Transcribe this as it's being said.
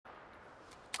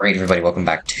Alright everybody, welcome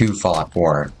back to Fallout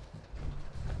 4.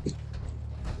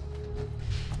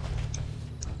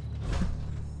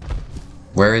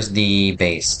 Where is the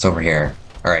base? It's over here.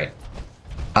 Alright.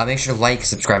 Make sure to like,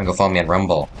 subscribe, and go follow me on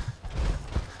Rumble.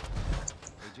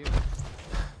 Hey, Jim. You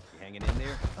hanging in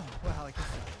there? Oh, well, I guess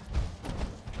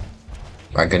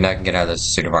Alright, good, now I can get out of this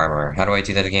suit of armor. How do I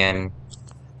do that again?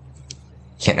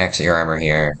 Can't exit your armor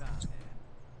here.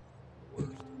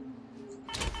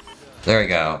 There we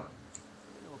go.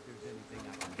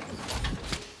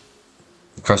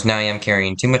 Of course, now I am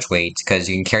carrying too much weight, because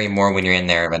you can carry more when you're in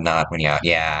there, but not when you're out.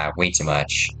 Yeah, way too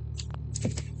much.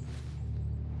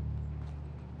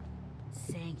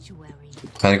 Sanctuary.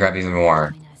 Try to grab even more.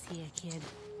 Join us here, kid.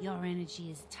 Your energy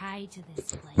is tied to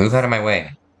this place. Move out of my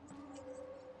way.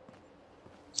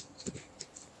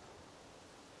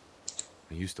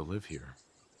 I used to live here.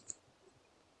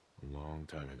 A long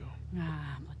time ago.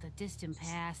 Ah, but the distant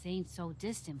past ain't so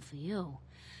distant for you.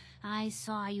 I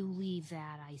saw you leave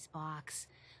that icebox.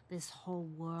 This whole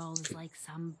world is like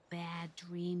some bad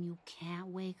dream you can't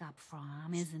wake up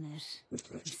from, isn't it?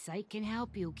 The sight can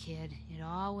help you, kid. It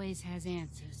always has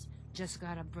answers. Just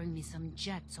gotta bring me some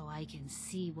jet so I can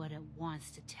see what it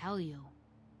wants to tell you.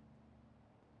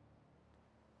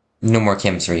 No more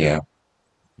chems for you.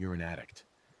 You're an addict.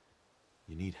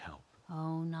 You need help.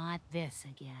 Oh, not this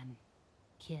again.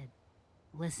 Kid,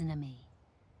 listen to me.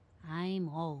 I'm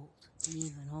old,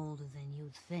 even older than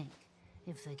you'd think.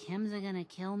 If the chems are gonna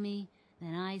kill me,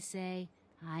 then I say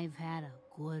I've had a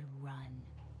good run.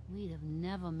 We'd have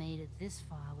never made it this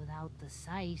far without the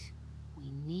sight.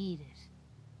 We need it.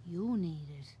 You need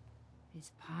it.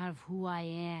 It's part of who I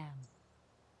am.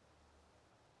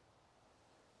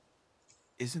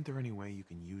 Isn't there any way you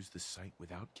can use the sight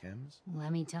without chems?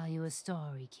 Let me tell you a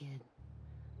story, kid.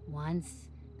 Once,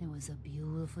 there was a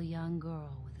beautiful young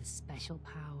girl with a special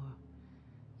power.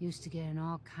 Used to get in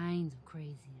all kinds of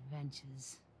crazy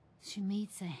adventures. She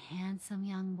meets a handsome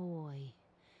young boy,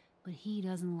 but he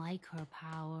doesn't like her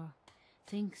power.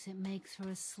 Thinks it makes her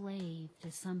a slave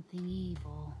to something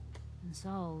evil. And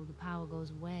so, the power goes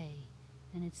away,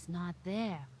 and it's not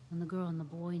there when the girl and the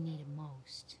boy need it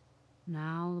most.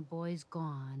 Now the boy's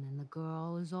gone, and the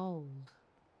girl is old.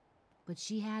 But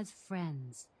she has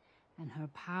friends, and her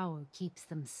power keeps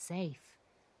them safe.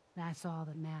 That's all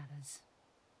that matters.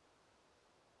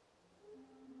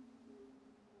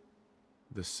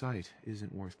 The sight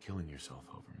isn't worth killing yourself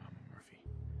over, Mama Murphy.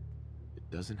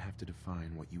 It doesn't have to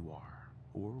define what you are,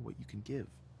 or what you can give.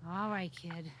 All right,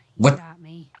 kid. You What? got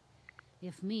me.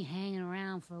 If me hanging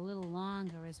around for a little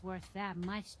longer is worth that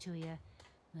much to you,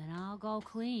 then I'll go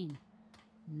clean.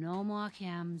 No more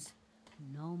chems,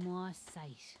 no more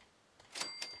sight.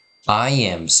 I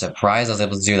am surprised I was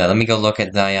able to do that. Let me go look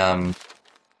at the,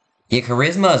 Yeah,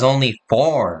 charisma is only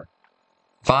 4.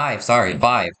 5, sorry,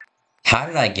 5. How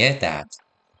did I get that?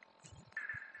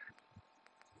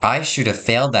 I should have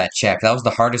failed that check. That was the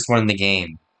hardest one in the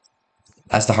game.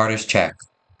 That's the hardest check.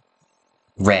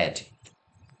 Red.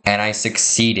 And I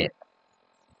succeeded.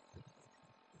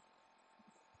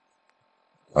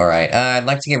 Alright, I'd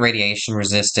like to get radiation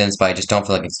resistance, but I just don't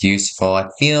feel like it's useful. I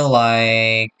feel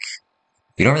like...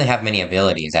 we don't really have many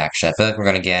abilities, actually. I feel like we're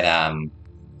gonna get,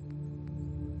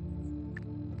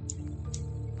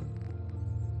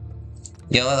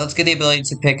 yeah, let's get the ability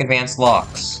to pick advanced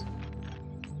locks.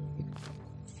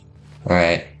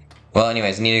 Alright. Well,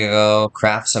 anyways, I need to go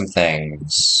craft some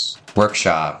things.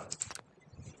 Workshop.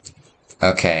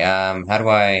 Okay, how do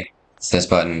I... it's this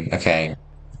button. Okay.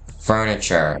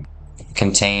 Furniture.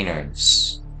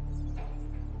 Containers.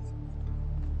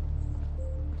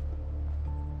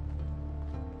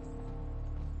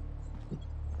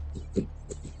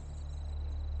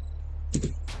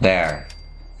 There.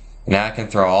 Now I can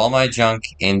throw all my junk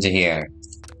into here.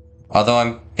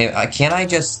 Although can't I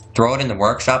just throw it in the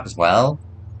workshop as well?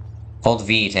 Hold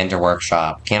V to enter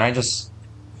workshop. Can't I just...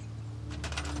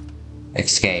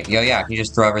 escape? Yo, yeah, you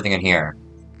just throw everything in here.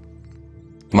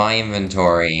 My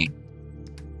inventory.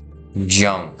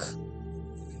 Junk.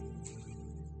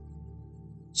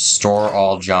 Store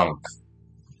all junk.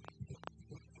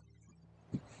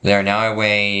 There, now I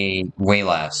weigh way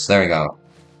less. There we go.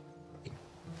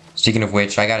 Speaking of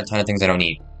which, I got a ton of things I don't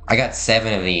need. I got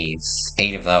 7 of these.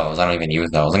 8 of those. I don't even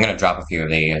use those. I'm gonna drop a few of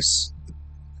these.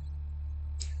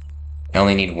 I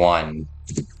only need 1.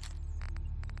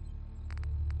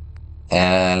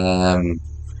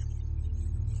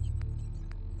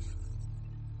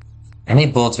 How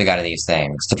many bullets we got of these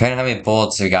things? Depending on how many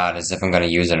bullets we got is if I'm gonna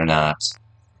use it or not.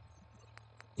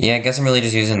 Yeah, I guess I'm really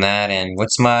just using that, and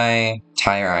what's my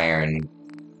tire iron?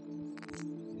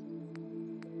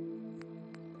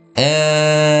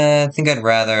 I think I'd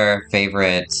rather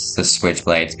favorite the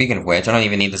switchblade. Speaking of which, I don't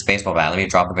even need this baseball bat. Let me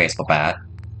drop the baseball bat.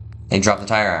 And drop the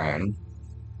tire iron.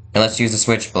 And let's use the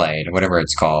switchblade, whatever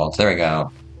it's called. There we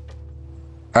go.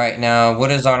 Alright, now,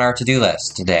 what is on our to-do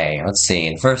list today? Let's see.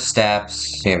 The first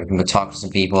steps, we can go talk to some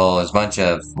people. There's a bunch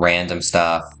of random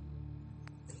stuff.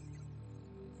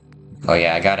 Oh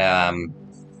yeah, I gotta,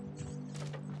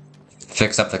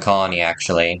 fix up the colony,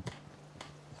 actually.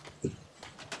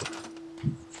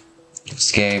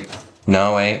 Escape.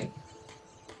 No, wait.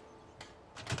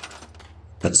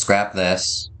 Let's scrap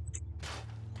this.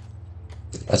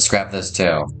 Let's scrap this,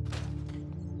 too.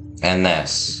 And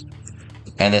this.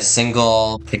 And this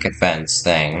single picket fence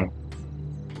thing.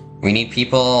 We need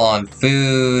people on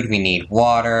food, we need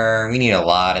water, we need a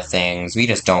lot of things. We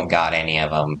just don't got any of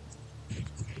them.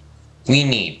 We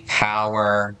need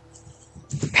power.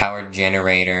 Power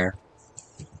generator.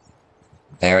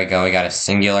 There we go, we got a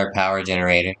singular power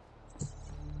generator.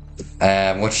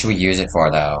 What should we use it for,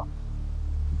 though?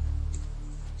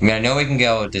 I mean, I know we can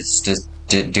go do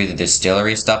the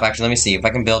distillery stuff. Actually, let me see if I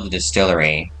can build a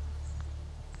distillery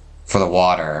for the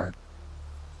water.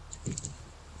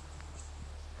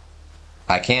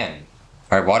 I can.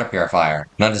 Alright, water purifier,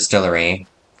 not distillery.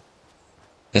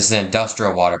 This is an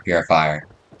industrial water purifier.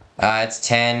 It's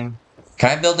 10.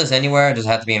 Can I build this anywhere, or does it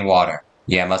have to be in water?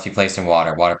 Yeah, it must be placed in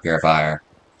water. Water purifier.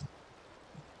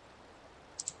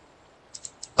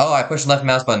 Oh, I pushed the left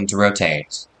mouse button to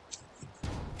rotate.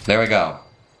 There we go.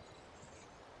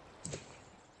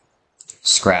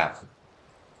 Scrap.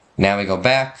 Now we go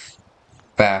back.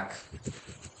 Back.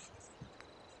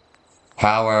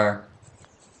 Power.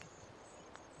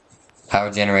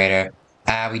 Power generator.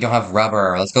 Ah, we don't have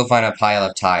rubber. Let's go find a pile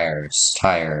of tires.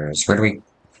 Tires.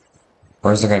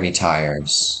 Where's there gonna be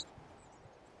tires?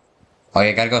 Oh,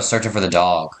 yeah, gotta go searching for the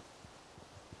dog.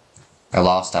 I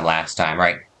lost them last time.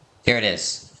 Right. Here it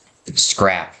is.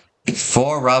 Scrap.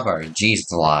 4 rubber. Jeez,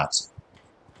 it's a lot.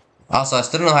 Also, I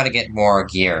still don't know how to get more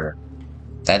gear.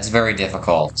 That's very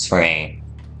difficult for me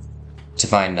to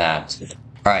find that.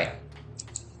 Alright.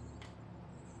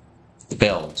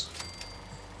 Build.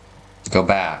 Go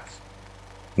back.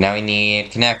 Now we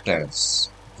need connectors.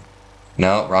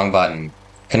 No, wrong button.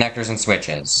 Connectors and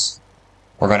switches.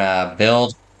 We're gonna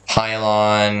build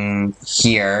pylon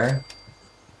here.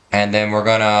 And then we're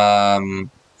gonna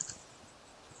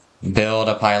build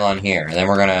a pylon here. And then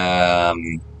we're gonna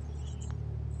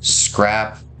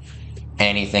scrap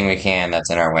anything we can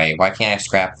that's in our way. Why can't I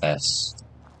scrap this?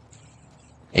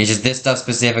 It's just this stuff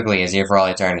specifically is here for all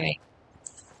eternity.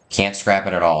 Can't scrap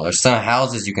it at all. There's some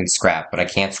houses you can scrap, but I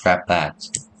can't scrap that.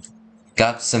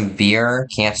 Got some beer,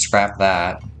 can't scrap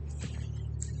that.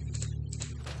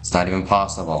 It's not even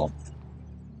possible.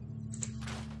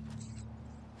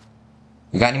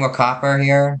 You got any more copper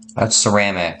here? That's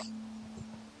ceramic.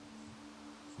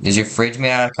 Is your fridge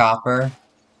made out of copper?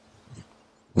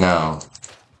 No.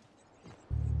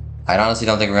 I honestly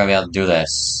don't think we're gonna be able to do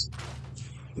this.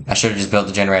 I should have just built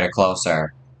the generator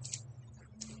closer.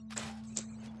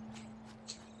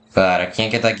 But I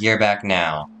can't get that gear back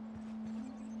now.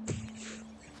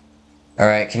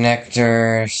 Alright,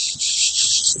 connectors.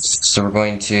 So we're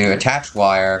going to attach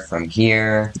wire from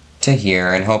here to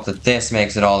here and hope that this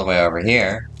makes it all the way over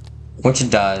here. Which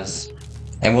it does.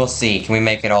 And we'll see, can we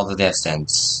make it all the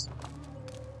distance?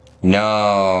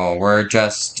 No, we're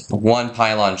just 1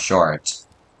 pylon short.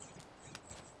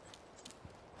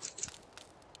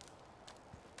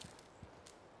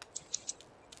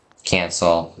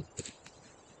 Cancel.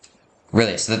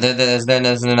 Really, so there's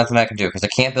nothing I can do, because I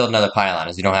can't build another pylon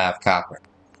as we don't have copper.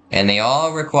 And they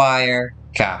all require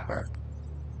copper.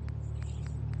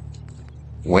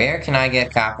 Where can I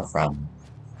get copper from?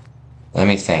 Let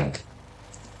me think.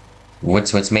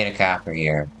 What's made of copper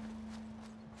here?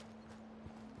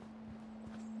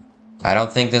 I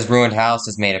don't think this ruined house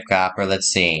is made of copper. Let's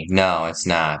see. No, it's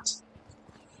not.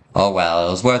 Oh well,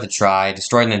 it was worth a try.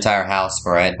 Destroyed an entire house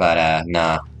for it, but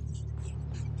nah.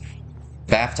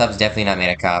 Bathtub's definitely not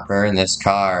made of copper, and this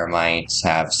car might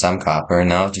have some copper.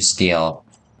 No, just steel.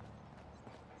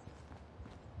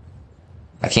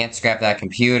 I can't scrap that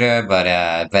computer, but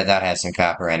I bet that has some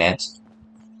copper in it.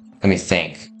 Let me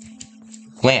think.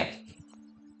 Lamp.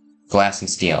 Glass and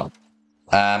steel.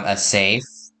 A safe.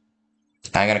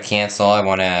 I'm gonna cancel. I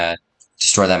wanna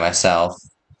destroy that myself.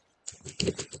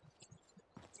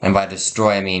 And by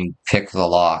destroy, I mean pick the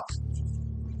lock.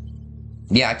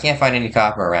 Yeah, I can't find any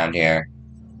copper around here.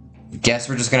 Guess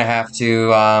we're just gonna have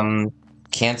to,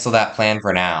 cancel that plan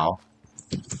for now.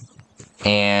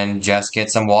 And just get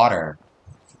some water.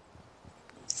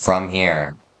 From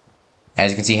here.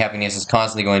 As you can see, happiness is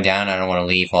constantly going down. I don't want to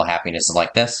leave while happiness is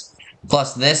like this.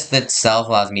 Plus, this itself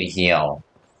allows me to heal.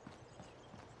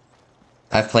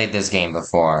 I've played this game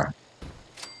before.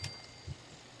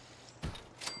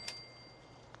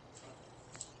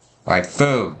 Alright,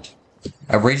 food.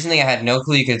 Originally, I had no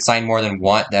clue you could assign more than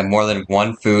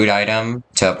one food item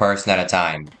to a person at a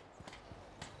time.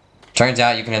 Turns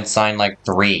out you can assign like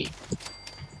 3.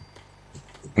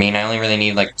 I mean, I only really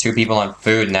need like 2 people on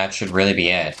food, and that should really be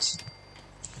it.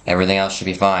 Everything else should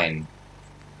be fine.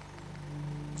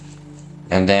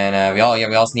 And then, we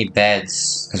also need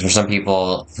beds,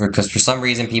 because for some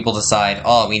reason people decide,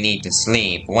 oh, we need to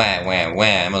sleep, wah, wah, wah,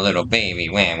 I'm a little baby,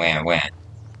 wah, wah, wah.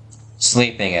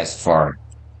 Sleeping is for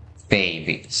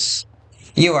babies.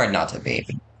 You are not a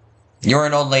baby. You're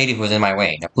an old lady who's in my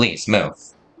way, now please, move.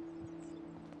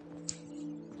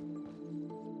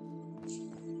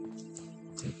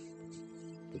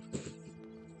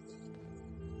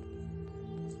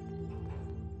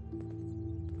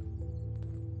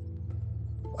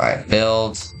 Alright,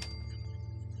 build.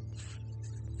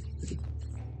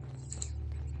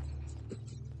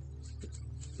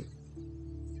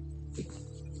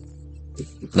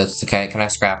 Can I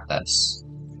scrap this?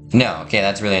 No, okay,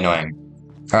 that's really annoying.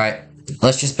 Alright,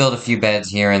 let's just build a few beds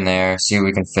here and there, see what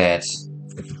we can fit.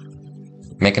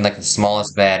 Making like the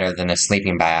smallest bed other than a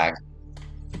sleeping bag.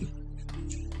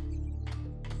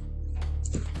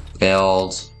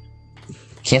 Build.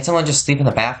 Can't someone just sleep in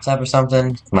the bathtub or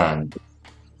something? Come on.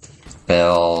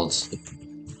 Build.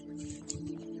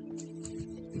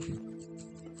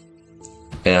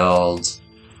 Build.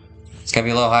 It's gonna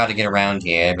be a little hard to get around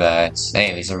here, but hey,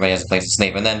 at least everybody has a place to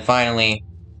sleep. And then finally,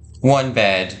 1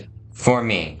 bed for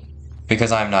me.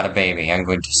 Because I'm not a baby, I'm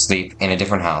going to sleep in a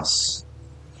different house.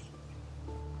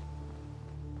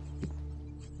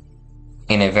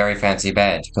 In a very fancy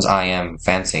bed, because I am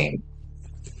fancy.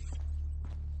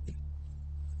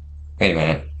 Wait a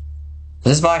minute.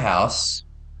 This is my house.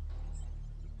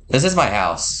 This is my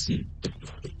house.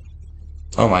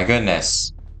 Oh my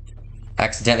goodness.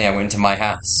 Accidentally, I went into my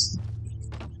house.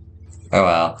 Oh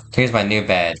well. Here's my new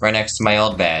bed, right next to my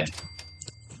old bed.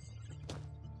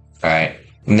 Alright.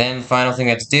 And then the final thing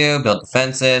I have to do, build the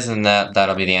fences, and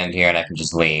that'll be the end here, and I can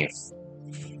just leave.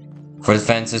 For the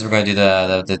fences, we're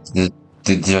gonna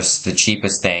do just the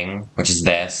cheapest thing, which is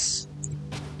this.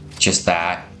 Just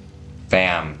that.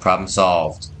 Bam. Problem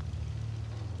solved.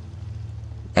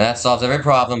 And that solves every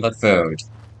problem but food.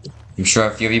 I'm sure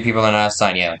a few of you people are not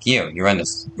assigned. Yeah, like you. You're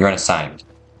unassigned.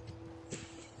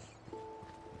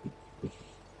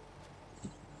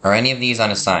 Are any of these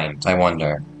unassigned? I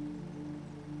wonder.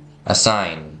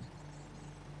 Assigned.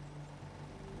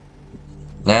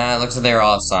 Nah, it looks like they're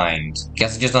all assigned.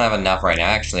 Guess I just don't have enough right now.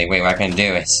 Actually, wait, what I can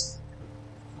do is...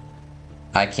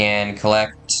 I can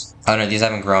collect... Oh no, these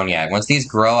haven't grown yet. Once these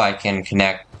grow, I can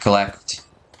collect...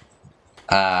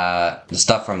 the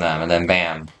stuff from them, and then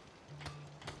bam.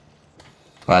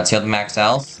 Well, let's heal the max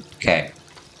health. Okay.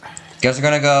 Guess we're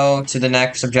gonna go to the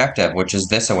next objective, which is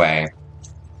this away.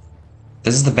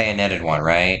 This is the bayoneted one,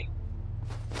 right?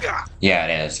 Yeah,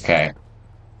 it is. Okay.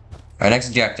 Our next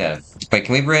objective. Wait,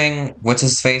 can we bring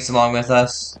what's-his-face along with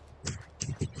us?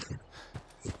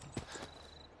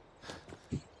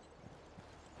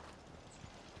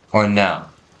 Or no?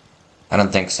 I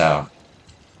don't think so.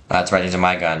 That's right, these are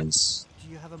my guns. Do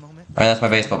you have a moment? Alright, that's my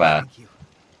baseball bat. Thank you.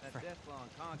 That death law in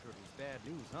Concord is bad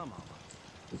news, huh, Mama?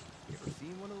 You ever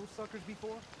seen one of those suckers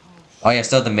before? Oh yeah,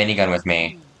 still have the minigun with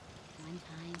me. One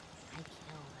time, I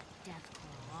killed a death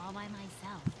claw all by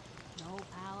myself. No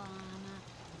power armor,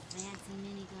 no fancy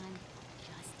minigun,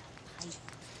 just a pipe.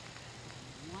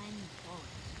 One bullet.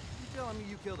 You telling me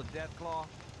you killed a death claw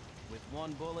with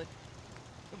 1 bullet?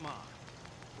 Come on.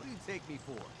 What do you take me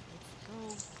for? It's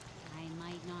true. I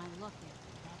might not look it,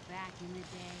 but back in the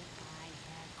day, I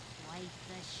had quite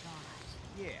the shot.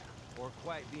 Yeah, or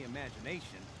quite the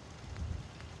imagination.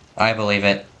 I believe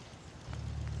it.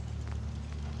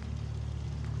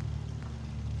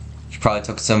 She probably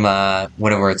took some,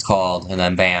 whatever it's called, and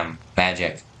then bam,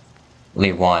 magic.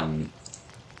 Leave 1.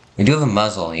 We do have a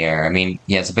muzzle here. I mean,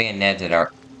 yeah, it's a bayoneted.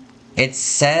 It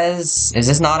says... Is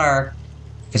this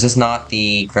not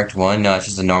the correct one? No, it's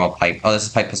just a normal pipe. Oh, this is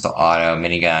pipe pistol auto,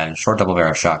 minigun, short double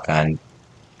barrel shotgun.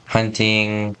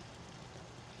 Hunting.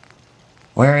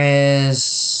 Where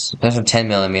is... There's a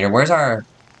 10mm. Where's our...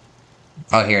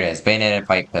 Oh, here it is. Bayoneted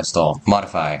pipe pistol.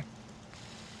 Modify.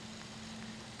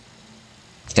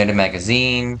 Standard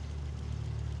magazine.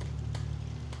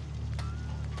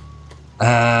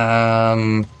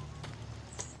 We'll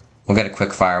get a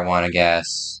quick fire one, I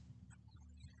guess.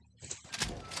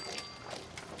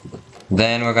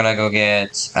 Then we're gonna go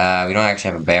get, we don't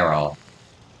actually have a barrel.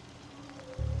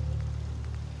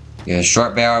 The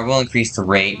short barrel will increase the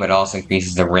rate, but also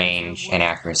increases the range and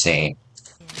accuracy.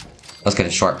 Let's get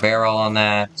a short barrel on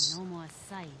that. No more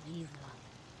sight either.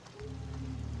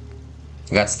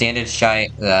 We got standard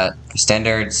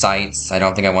sights. I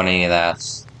don't think I want any of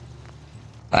that.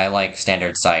 I like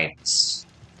standard sights.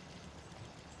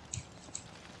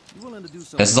 You willing to do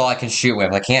something? This is all I can shoot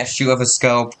with. I can't shoot with a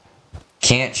scope.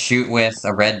 Can't shoot with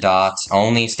a red dot.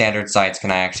 Only standard sights can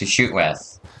I actually shoot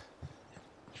with.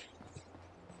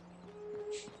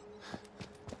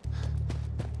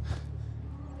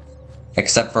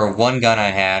 Except for one gun I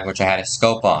had, which I had a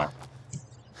scope on.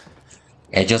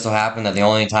 It just so happened that the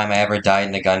only time I ever died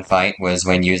in a gunfight was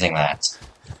when using that.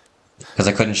 Because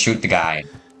I couldn't shoot the guy.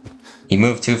 He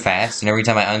moved too fast, and every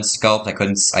time I unscoped, every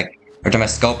time I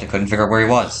scoped, I couldn't figure out where he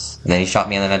was. And then he shot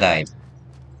me and then I died.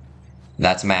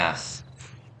 That's math.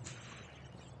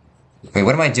 Wait,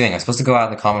 what am I doing? I'm supposed to go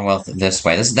out of the Commonwealth this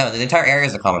way. No, the entire area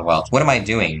is the Commonwealth. What am I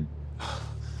doing?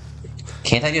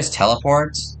 Can't I just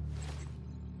teleport?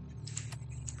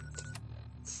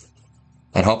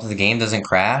 And hope that the game doesn't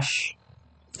crash?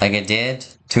 Like it did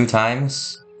 2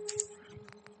 times?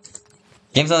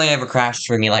 Game's only ever crashed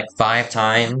for me like 5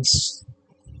 times.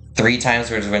 3 times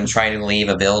was when trying to leave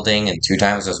a building, and 2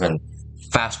 times was when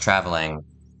fast traveling.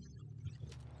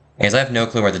 Because I have no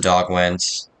clue where the dog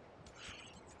went.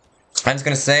 I'm just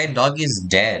gonna say, Doggy's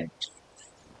dead.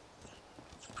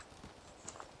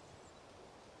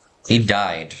 He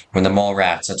died when the mole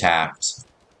rats attacked.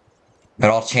 It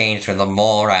all changed when the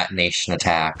mole rat nation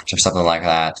attacked, or something like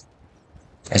that.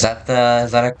 Is that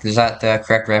the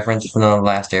correct reference from the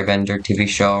last Airbender TV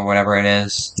show or whatever it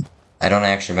is? I don't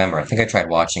actually remember. I think I tried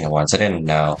watching it once. I didn't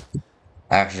know.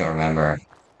 I actually don't remember.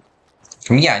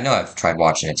 I mean, yeah, I know I've tried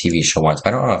watching a TV show once,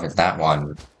 but I don't know if it's that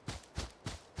one.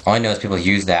 All I know is people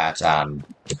use that,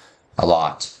 a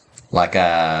lot. Like,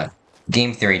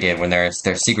 Game Theory did when their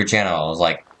secret channels,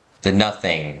 like, the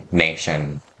Nothing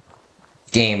Nation,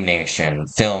 Game Nation,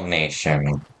 Film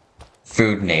Nation,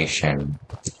 Food Nation.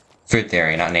 Food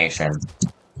Theory, not Nation.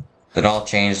 It all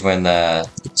changed when the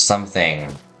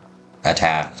something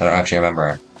attacked. I don't actually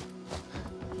remember.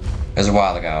 It was a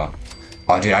while ago.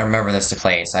 Oh, dude, I remember this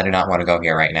place. I do not want to go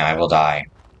here right now. I will die.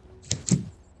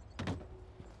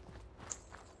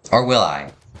 Or will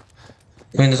I?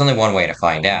 I mean, there's only one way to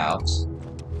find out.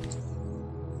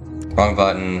 Wrong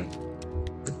button.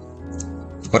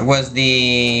 What was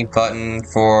the button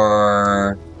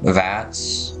for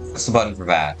VATS? What's the button for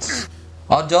VATS?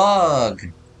 Oh, dog!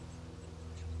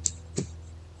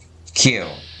 Q.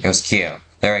 It was Q.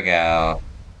 There we go.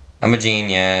 I'm a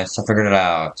genius. I figured it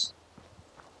out.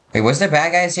 Wait, was there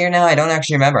bad guys here now? I don't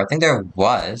actually remember. I think there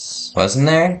was. Wasn't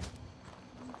there?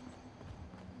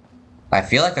 I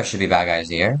feel like there should be bad guys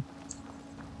here.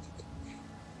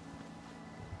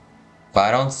 But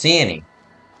I don't see any.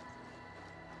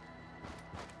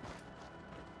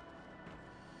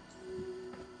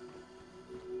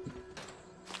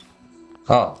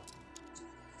 Oh.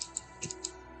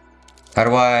 How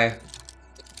do I...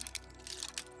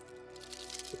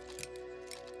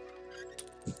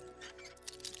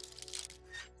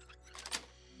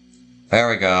 There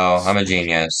we go. I'm a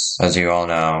genius, as you all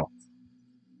know.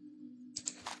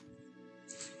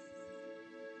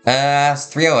 It's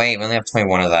 308. We only have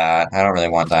 21 of that. I don't really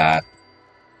want that.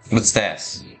 What's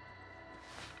this?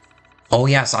 Oh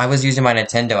yes, I was using my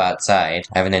Nintendo outside.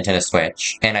 I have a Nintendo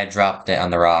Switch. And I dropped it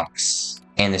on the rocks.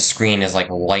 And the screen is like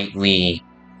lightly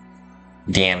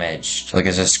damaged. Like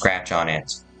there's a scratch on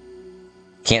it.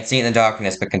 Can't see it in the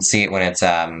darkness, but can see it when it's,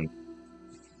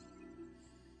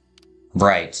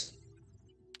 bright.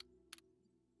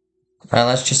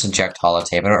 Let's just eject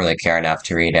holotape. I don't really care enough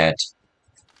to read it.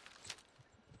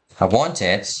 I want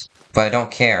it, but I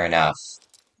don't care enough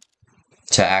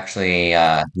to actually,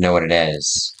 know what it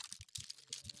is.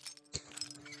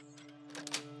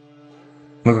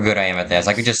 Look how good I am at this.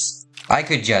 I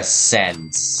could just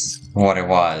sense what it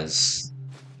was.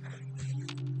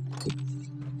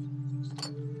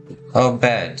 Oh,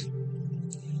 bed.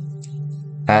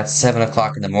 At 7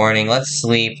 o'clock in the morning. Let's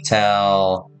sleep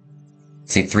till...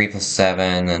 Let's see, 3 plus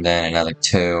 7, and then another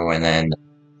 2, and then...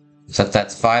 So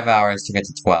that's 5 hours to get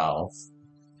to 12.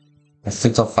 Let's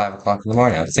sleep till 5 o'clock in the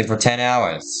morning. Let's sleep for 10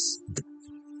 hours.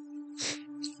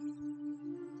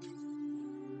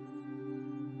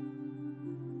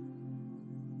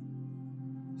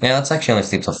 Yeah, let's actually only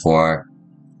sleep till 4.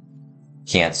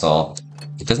 Cancel.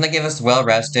 Doesn't that give us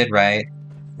well-rested, right?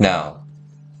 No.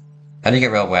 How do you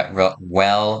get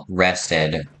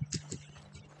well-rested?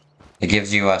 It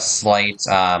gives you a slight,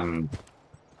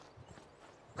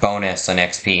 bonus on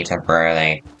XP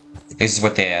temporarily. This is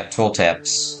what the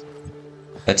tooltips,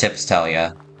 the tips tell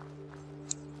you.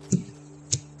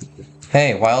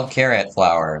 Hey, wild carrot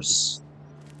flowers.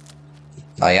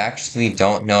 I actually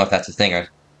don't know if that's a thing.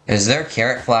 Is there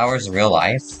carrot flowers in real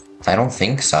life? I don't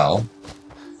think so.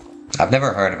 I've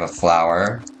never heard of a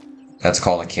flower that's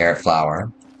called a carrot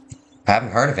flower. I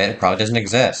haven't heard of it. It probably doesn't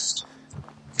exist.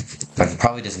 But if it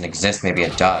probably doesn't exist, maybe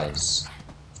it does.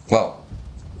 Whoa.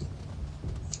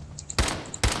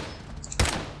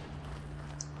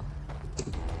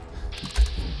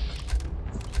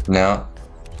 No.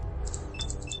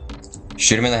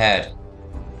 Shoot him in the head.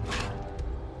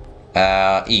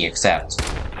 E, accept.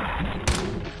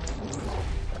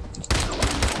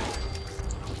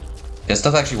 This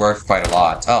stuff actually works quite a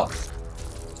lot. Oh.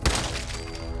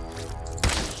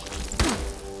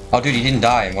 Oh, dude, he didn't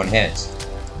die in one hit.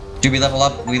 Dude, we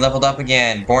leveled up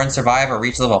again. Born Survivor,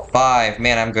 reached level 5.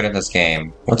 Man, I'm good at this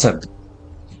game. What's up?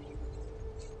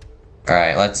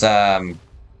 Alright, let's go.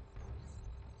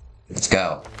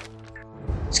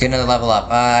 Let's get another level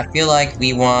up. I feel like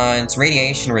we want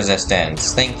radiation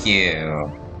resistance. Thank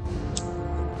you.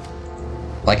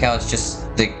 Like how it's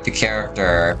just the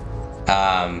character,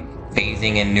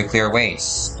 bathing in nuclear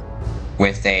waste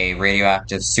with a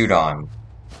radioactive suit on.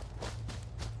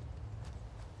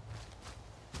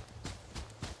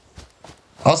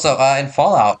 Also, in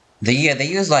Fallout, they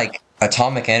use, like,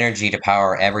 atomic energy to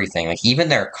power everything. Like, even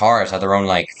their cars have their own,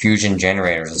 like, fusion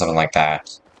generators or something like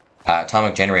that.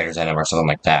 Atomic generators in them or something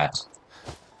like that.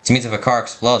 This means if a car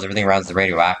explodes, everything around is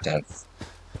radioactive.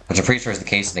 Which I'm pretty sure is the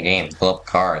case in the game. You blow up a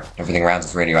car, everything around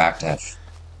is radioactive.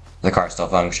 The car still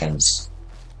functions.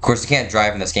 Of course, you can't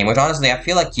drive in this game, which honestly, I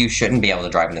feel like you shouldn't be able to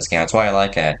drive in this game. That's why I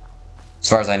like it. As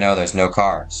far as I know, there's no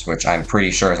cars, which I'm pretty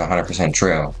sure is 100%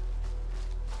 true.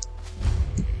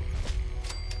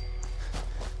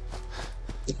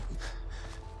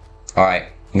 Alright,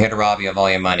 I'm here to rob you of all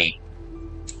your money.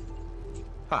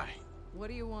 Hi. What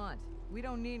do you want? We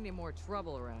don't need any more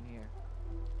trouble around here.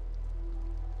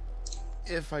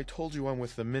 If I told you I'm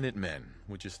with the Minutemen,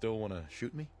 would you still want to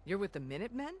shoot me? You're with the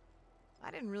Minutemen?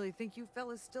 I didn't really think you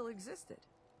fellas still existed.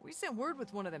 We sent word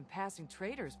with one of them passing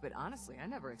traders, but honestly, I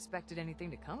never expected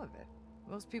anything to come of it.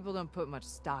 Most people don't put much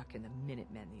stock in the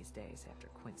Minutemen these days after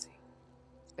Quincy.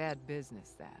 Bad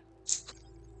business, that.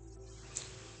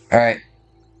 Alright.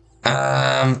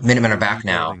 Minutemen are back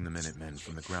now. Building the Minutemen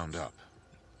from the ground up.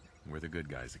 We're the good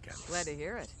guys again. Glad to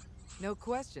hear it. No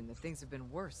question that things have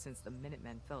been worse since the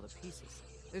Minutemen fell to pieces.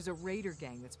 There's a raider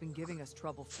gang that's been giving us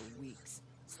trouble for weeks,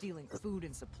 stealing food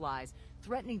and supplies,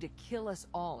 threatening to kill us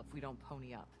all if we don't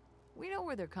pony up. We know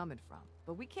where they're coming from,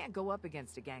 but we can't go up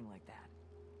against a gang like that.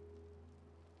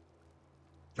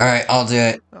 Alright, I'll do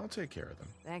it. I'll take care of them.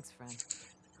 Thanks, friend.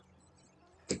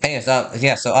 Anyways,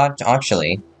 yeah, so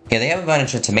actually, yeah, they have a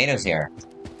bunch of tomatoes here.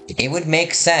 It would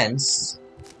make sense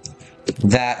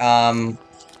that,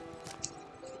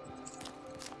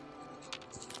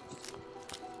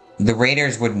 the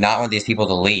raiders would not want these people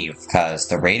to leave, because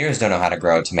the raiders don't know how to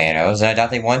grow tomatoes, and I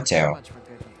doubt they want to.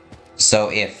 So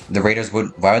if the raiders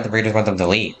why would the raiders want them to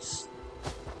leave?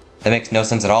 That makes no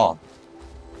sense at all.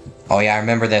 Oh yeah, I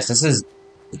remember this. This is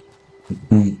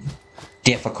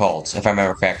difficult, if I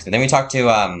remember correctly. Then we talked to,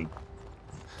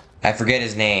 I forget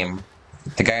his name.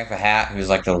 The guy with a hat who's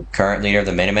like the current leader of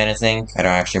the Minutemen, I think? I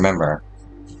don't actually remember.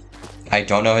 I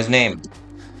don't know his name.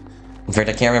 In fact,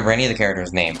 I can't remember any of the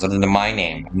characters' names, other than my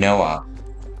name, Noah.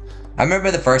 I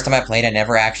remember the first time I played, I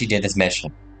never actually did this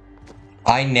mission.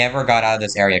 I never got out of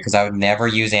this area, because I would never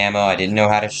use ammo, I didn't know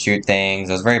how to shoot things,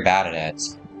 I was very bad at it.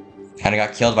 And I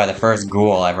got killed by the first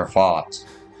ghoul I ever fought.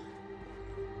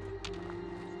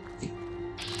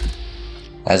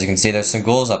 As you can see, there's some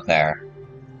ghouls up there.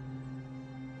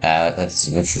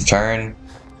 Let's return.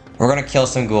 We're gonna kill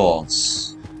some ghouls.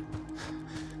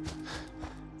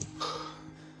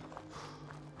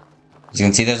 As you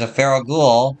can see, there's a feral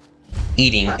ghoul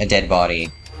eating a dead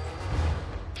body.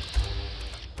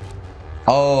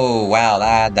 Oh, wow,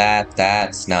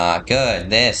 that's not good.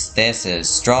 This is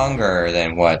stronger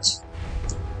than what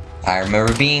I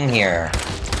remember being here.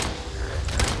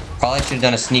 Probably should have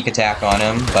done a sneak attack on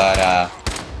him, but,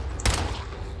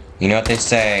 you know what they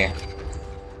say.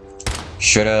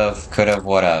 Should've, could've,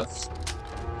 would've.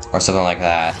 Or something like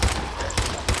that.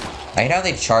 I hate how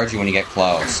they charge you when you get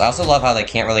close. I also love how they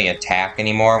can't really attack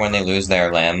anymore when they lose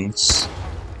their limbs.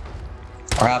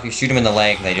 Or how if you shoot them in the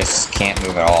leg, they just can't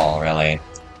move at all, really.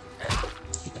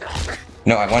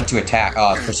 No, I want to attack. Oh,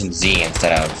 I was pushing Z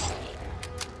instead of...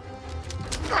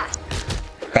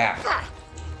 Back.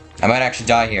 I might actually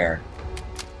die here.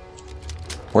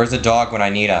 Where's the dog when I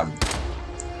need him?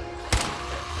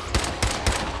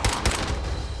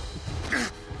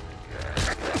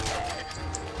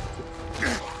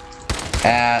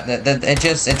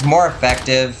 It's more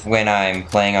effective when I'm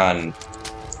playing on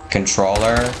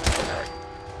controller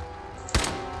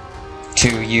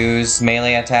to use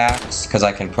melee attacks, because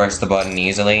I can push the button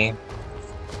easily.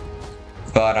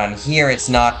 But on here, it's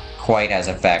not quite as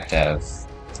effective.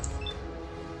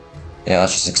 Yeah,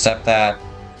 let's just accept that.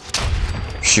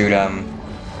 Shoot him.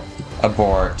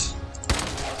 Abort.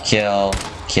 Kill.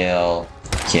 Kill.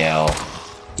 Kill.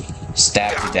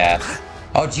 Stab to death.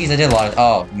 Oh, jeez, I did a lot of—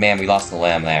 oh, man, we lost the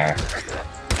limb there.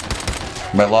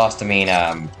 By lost, I mean,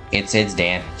 it's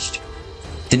damaged.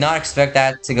 Did not expect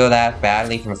that to go that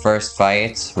badly from first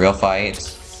fight. Real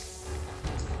fight.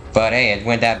 But hey, it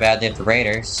went that badly at the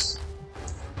Raiders.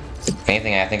 If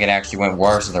anything, I think it actually went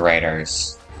worse with the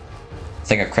Raiders. I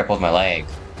think I crippled my leg.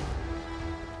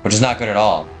 Which is not good at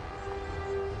all.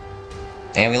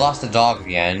 And we lost the dog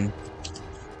again.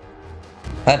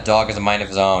 That dog has a mind of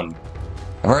his own.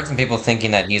 I've heard some people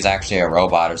thinking that he's actually a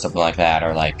robot or something like that,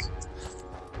 or like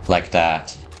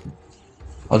that.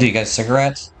 Oh, do you guys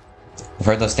cigarette? I've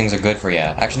heard those things are good for you.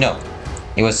 Actually, no.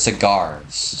 It was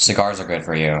cigars. Cigars are good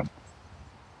for you.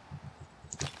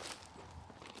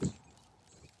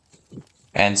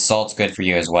 And salt's good for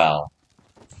you as well.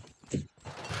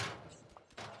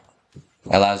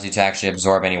 Allows you to actually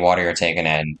absorb any water you're taking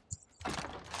in.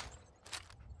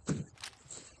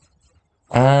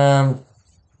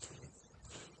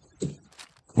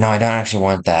 No, I don't actually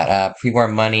want that. Pre-war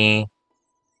money.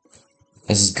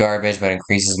 This is garbage, but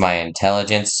increases my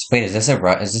intelligence. Wait, is this a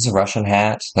Russian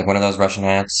hat? Like one of those Russian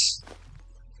hats?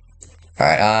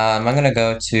 Alright, I'm gonna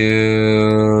go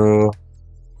to...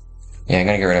 yeah, I'm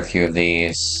gonna get rid of a few of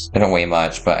these. They don't weigh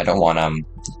much, but I don't want them.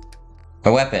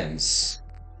 My weapons.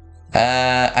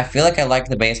 I feel like I like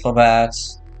the baseball bat.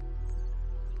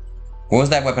 What was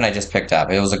that weapon I just picked up?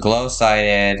 It was a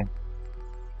glow-sighted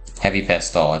heavy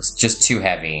pistol. It's just too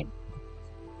heavy.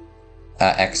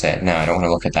 Exit. No, I don't want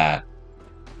to look at that.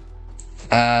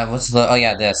 What's the— oh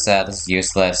yeah, this is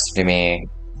useless to me.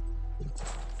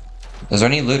 Is there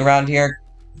any loot around here?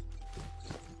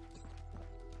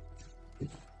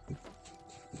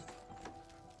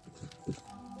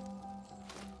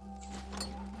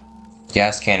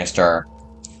 Gas canister.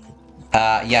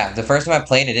 Yeah, the first time I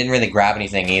played, I didn't really grab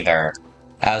anything either.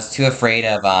 I was too afraid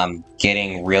of,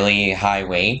 getting really high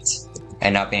weight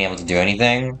and not being able to do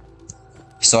anything.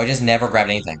 So I just never grabbed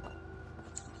anything.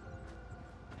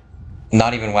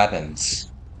 Not even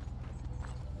weapons.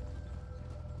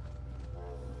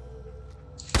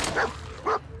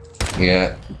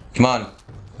 Yeah. Come on.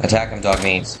 Attack him, dog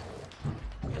meat.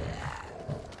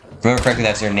 Remember correctly,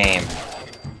 that's your name.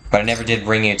 But I never did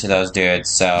bring you to those dudes,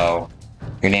 so...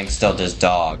 your name's still just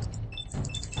dog.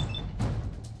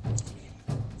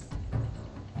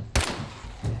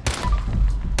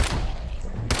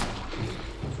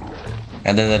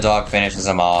 And then the dog finishes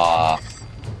him off.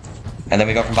 And then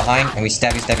we go from behind, and we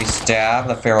stabby, stabby, stab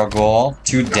the feral ghoul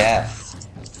to death.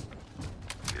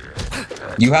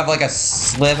 You have like a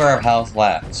sliver of health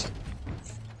left.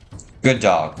 Good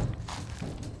dog.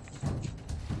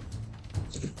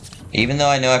 Even though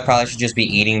I know I probably should just be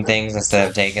eating things instead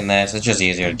of taking this, it's just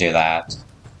easier to do that.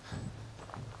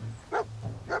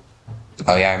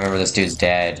 Oh yeah, I remember this dude's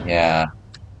dead, yeah.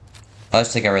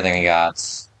 Let's take everything he got.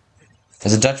 Is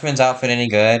the Dutchman's outfit any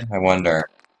good? I wonder.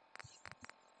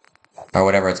 Or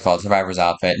whatever it's called, Survivor's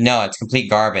outfit. No, it's complete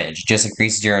garbage. It just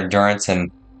increases your endurance and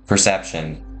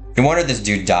perception. No wonder this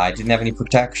dude died, didn't have any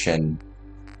protection.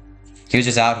 He was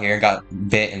just out here, got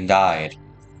bit and died.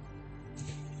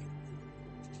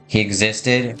 He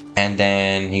existed, and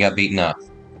then he got beaten up.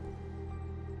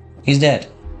 He's dead.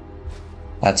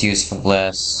 That's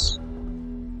useless.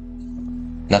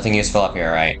 Nothing useful up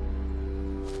here, right?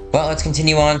 Well, let's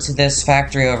continue on to this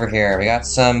factory over here. We got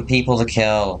some people to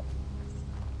kill.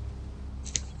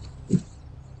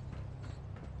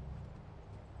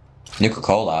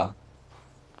 Nuka-Cola.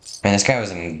 Man, this guy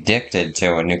was addicted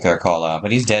to a nuclear cola,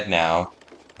 but he's dead now.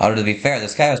 Although, to be fair,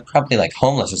 this guy was probably, like,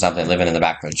 homeless or something, living in the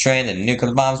back of a train, then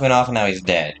nuclear bombs went off, and now he's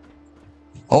dead.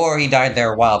 Or he died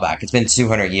there a while back. It's been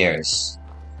 200 years.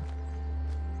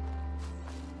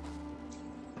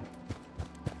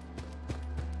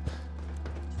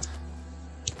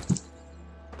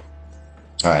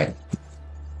 Alright.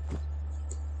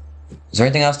 Is there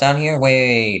anything else down here?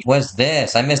 Wait, what's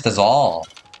this? I missed this all.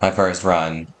 My first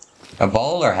run. A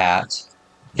bowler hat?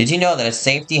 Did you know that a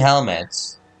safety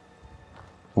helmet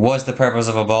was the purpose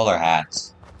of a bowler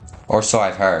hat? Or so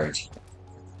I've heard.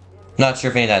 Not sure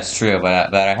if any of that's true,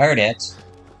 but I heard it.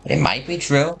 It might be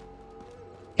true.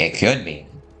 It could be.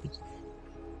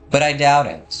 But I doubt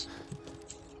it.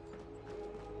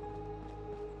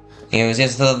 It was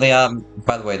just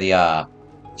by the way, the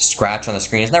scratch on the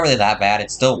screen. It's not really that bad.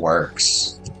 It still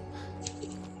works.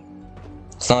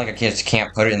 It's not like a kid just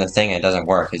can't put it in the thing and it doesn't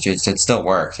work. It still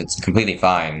works. It's completely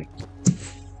fine.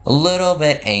 A little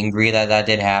bit angry that that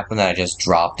did happen, that I just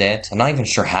dropped it. I'm not even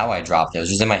sure how I dropped it. It was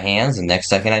just in my hands, and the next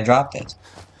second I dropped it.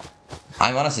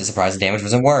 I'm honestly surprised the damage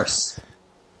wasn't worse.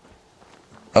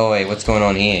 Oh wait, what's going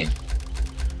on here?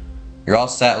 You're all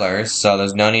settlers, so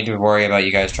there's no need to worry about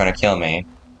you guys trying to kill me.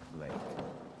 Blake,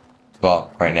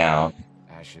 Well, right now.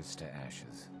 ashes to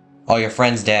ashes. Oh, your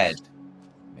friend's dead.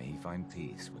 May he find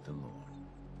peace with the Lord.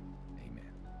 Amen.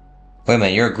 Wait a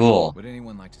minute, you're a ghoul. Would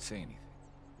anyone like to say anything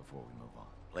before we move on?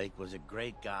 Blake was a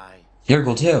great guy. You're a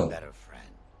ghoul too. Better friend.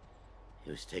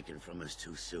 He was taken from us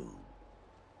too soon.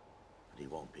 But he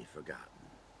won't be forgotten.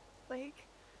 Blake,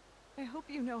 I hope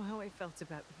you know how I felt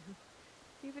about you.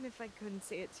 Even if I couldn't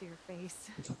say it to your face.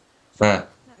 Huh.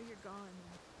 Now you're gone.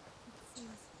 It seems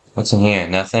What's in here?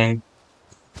 Nothing?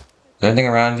 Is there anything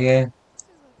around here?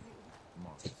 I love you.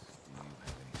 Marcus, do you have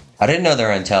anything to I didn't know there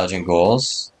were intelligent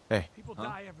ghouls. Hey, People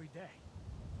die every day.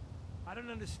 I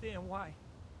don't understand why.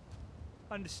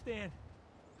 Understand?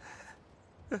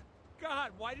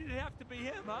 God, why did it have to be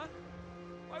him, huh?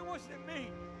 Why wasn't it me?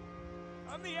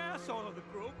 I'm the asshole of the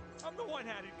group. I'm the one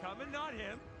had it coming, not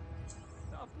him.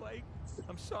 Not Blake.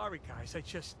 I'm sorry, guys.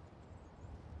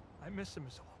 I miss him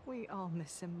as all. We all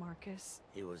miss him, Marcus.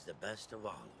 He was the best of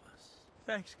all of us.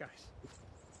 Thanks, guys.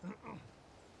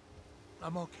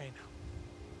 I'm okay now.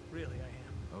 Really, I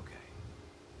am. Okay,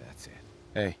 that's it.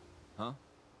 hey. Huh?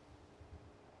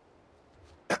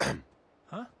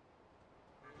 Huh?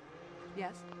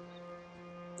 Yes?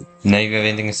 None of you have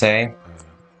anything to say?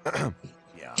 Yeah.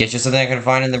 Get you something I could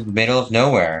find in the middle of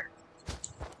nowhere.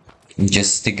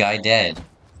 Just the guy dead.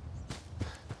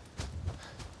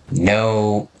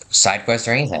 No side quest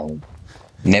or anything.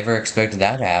 Never expected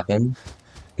that to happen.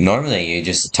 Normally, you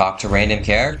just talk to random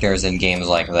characters in games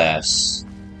like this.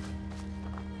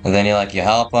 And then you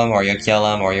help them, or you kill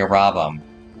them, or you rob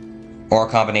them. Or a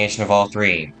combination of all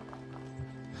three.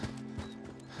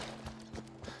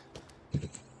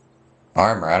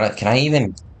 Armor, can I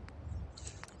even...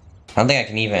 I don't think I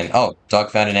can even... Oh, dog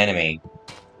found an enemy.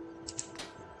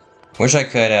 Wish I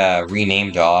could,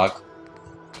 rename dog.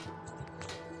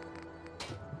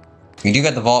 You do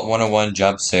get the Vault 101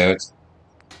 jumpsuit.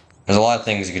 There's a lot of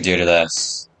things you could do to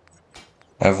this.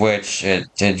 Of which,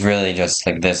 it's really just,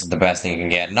 this is the best thing you can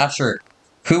get. I'm not sure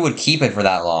who would keep it for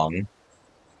that long. You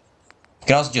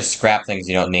can also just scrap things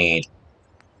you don't need.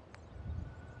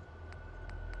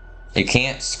 You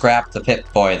can't scrap the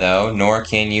Pip-Boy, though, nor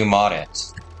can you mod it.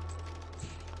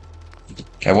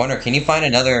 I wonder, can you find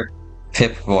another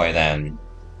Pip-Boy, then?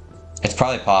 It's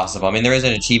probably possible. I mean, there is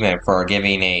an achievement for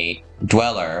giving a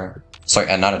dweller...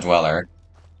 Sorry, not a dweller.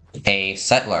 A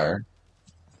settler.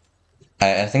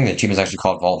 I think the achievement is actually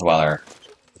called Vault Dweller.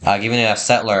 Giving a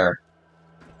settler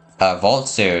vault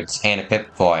suit and a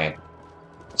Pip-Boy.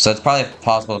 So it's probably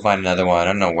possible to find another one. I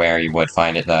don't know where you would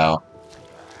find it, though.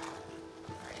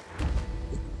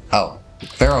 Oh,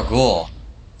 Feral Ghoul.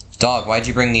 Dog, why'd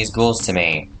you bring these ghouls to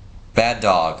me? Bad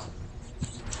dog.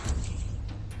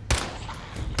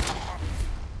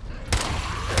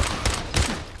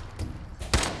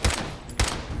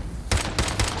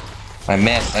 I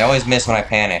missed. I always miss when I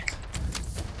panic.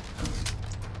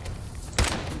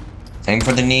 Aim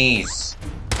for the knees.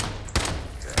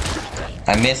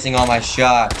 I'm missing all my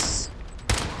shots.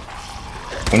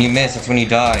 When you miss, that's when you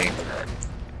die.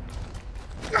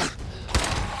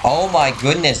 Oh my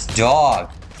goodness, dog.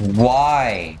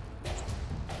 Why?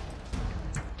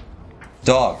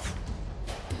 Dog.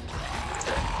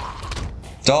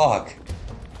 Dog.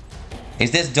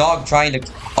 Is this dog trying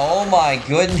to... Oh my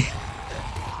goodness.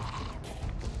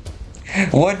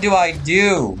 What do I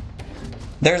do?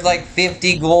 There's like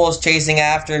 50 ghouls chasing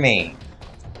after me.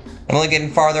 I'm only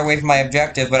getting farther away from my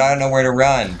objective, but I don't know where to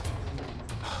run.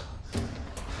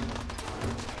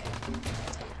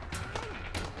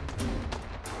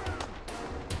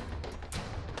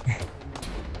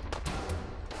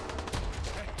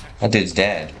 That dude's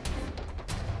dead.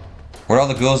 Where'd all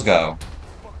the ghouls go?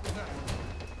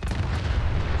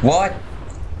 What?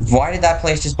 Why did that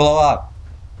place just blow up?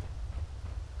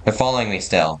 They're following me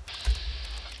still.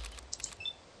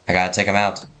 I gotta take them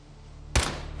out.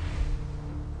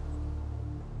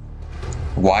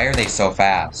 Why are they so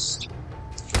fast?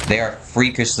 They are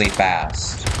freakishly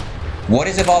fast. What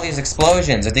is with all these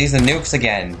explosions? Are these the nukes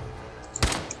again?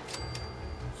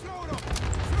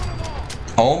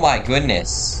 Oh my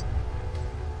goodness.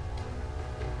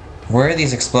 Where are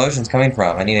these explosions coming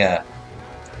from? I need to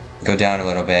go down a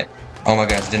little bit. Oh my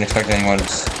goodness, didn't expect any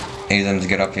of them to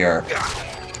get up here.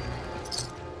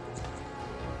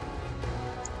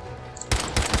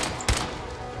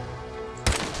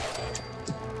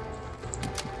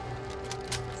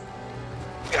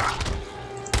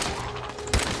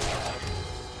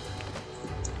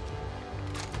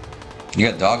 You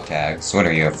got dog tags. What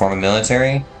are you, a former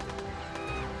military?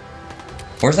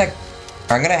 Where's that?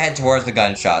 I'm gonna head towards the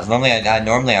gunshots. Normally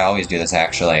I always do this,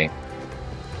 actually.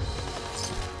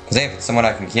 Because if it's someone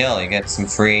I can kill, you get some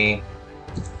free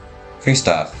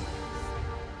stuff.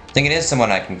 I think it is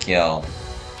someone I can kill.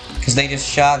 Because they just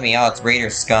shot me. Oh, it's Raider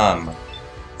scum.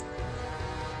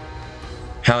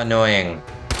 How annoying.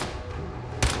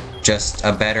 Just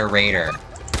a better Raider.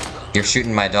 You're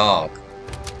shooting my dog.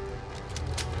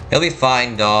 He'll be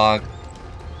fine, dog.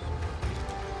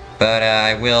 But,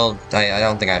 I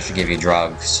don't think I should give you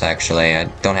drugs, actually. I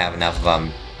don't have enough of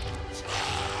them.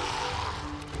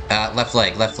 Left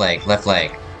leg, left leg, left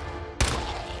leg.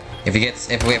 If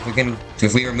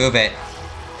we remove it...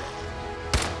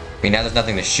 I mean, now there's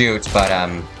nothing to shoot, but,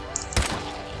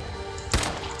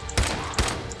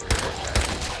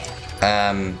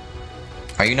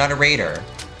 are you not a Raider?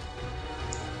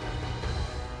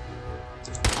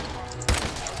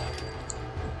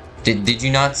 Did you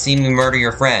not see me murder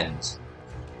your friend?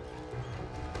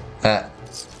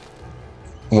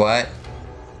 What?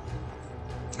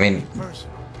 I mean...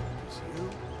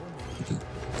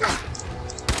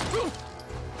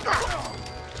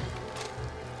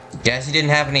 Guess you didn't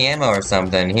have any ammo or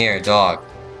something. Here, dog.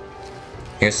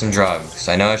 Here's some drugs.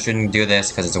 I know I shouldn't do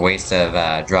this because it's a waste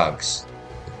of, drugs.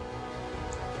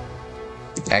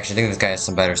 Actually, I think this guy has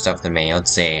some better stuff than me.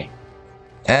 Let's see.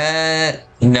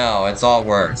 No, it's all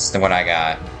worse than what I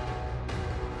got.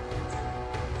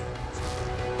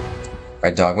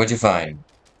 Alright, dog, what'd you find?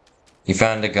 You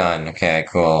found a gun. Okay,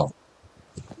 cool.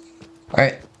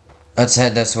 Alright, let's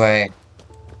head this way.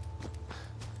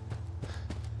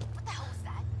 What the hell was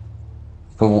that?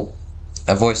 Well,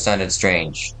 a voice sounded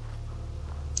strange.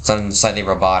 It sounded slightly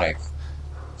robotic.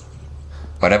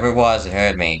 Whatever it was, it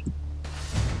heard me.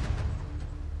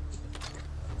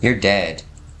 You're dead.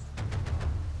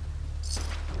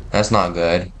 That's not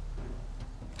good.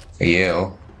 For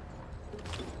you.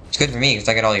 It's good for me, because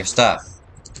I get all your stuff.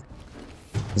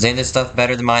 Is any of this stuff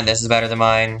better than mine? This is better than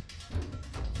mine.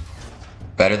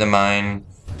 Better than mine.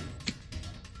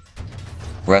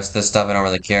 Rest of this stuff I don't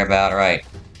really care about. Alright.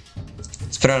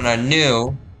 Let's put on our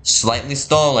new, slightly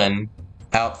stolen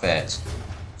outfit.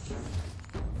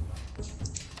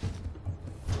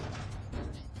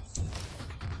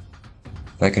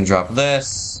 I can drop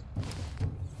this.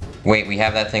 Wait, we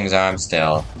have that thing's arm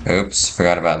still. Oops,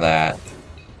 forgot about that.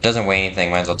 Doesn't weigh anything,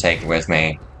 might as well take it with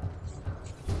me.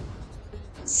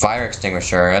 Fire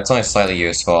extinguisher, that's only slightly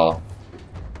useful.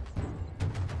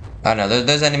 I don't know,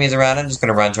 there's enemies around, I'm just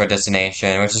gonna run to our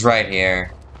destination, which is right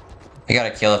here. We gotta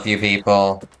kill a few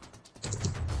people.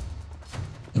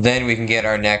 Then we can get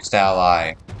our next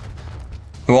ally.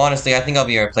 Who honestly, I think I'll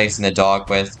be replacing the dog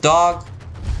with. Dog?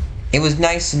 It was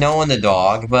nice knowing the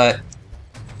dog, but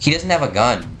he doesn't have a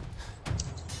gun.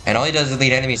 And all he does is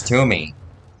lead enemies to me.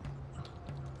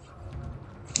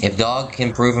 If dog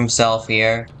can prove himself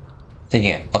here, then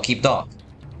yeah, I'll keep dog.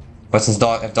 But since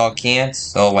if dog can't,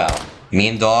 oh well. Me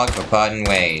and dog are parting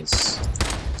ways.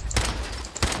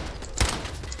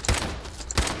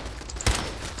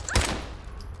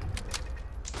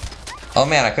 Oh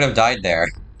man, I could have died there.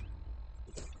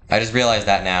 I just realized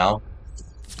that now.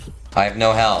 I have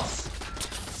no health.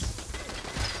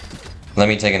 Let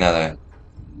me take another.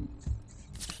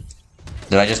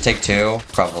 Did I just take two?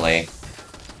 Probably.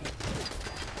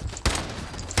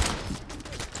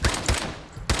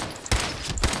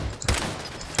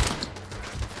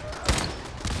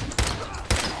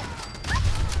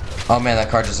 Oh man, that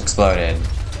car just exploded.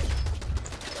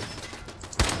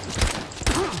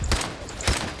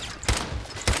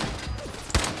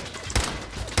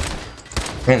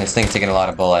 Man, this thing's taking a lot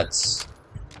of bullets.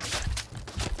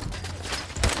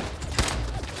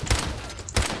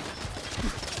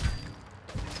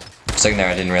 For a second there,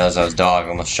 I didn't realize I was dog. I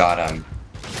almost shot him.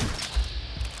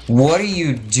 What are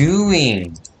you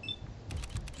doing?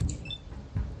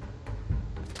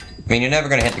 I mean, you're never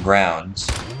gonna hit the ground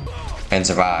and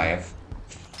survive.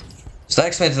 So that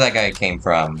explains where that guy came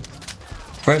from.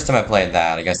 First time I played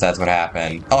that, I guess that's what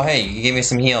happened. Oh hey, you gave me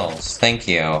some heals. Thank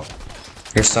you.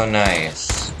 You're so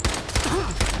nice.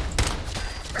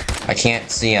 I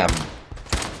can't see him.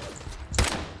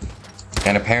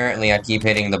 And apparently I keep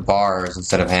hitting the bars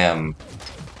instead of him.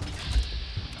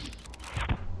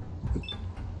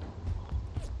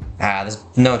 Ah, there's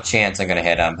no chance I'm gonna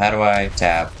hit him. How do I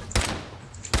tap?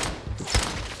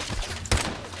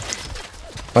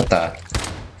 What the?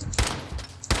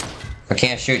 I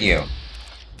can't shoot you.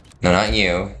 No, not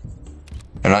you.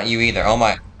 No, not you either. Oh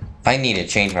my... I need to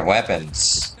change my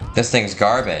weapons. This thing's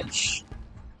garbage.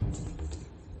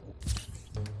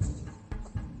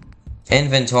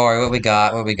 Inventory, what we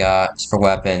got? What we got for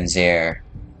weapons here?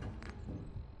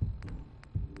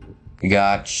 We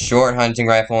got short hunting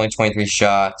rifle, only 23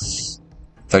 shots.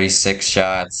 36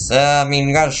 shots. I mean,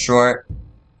 we got a short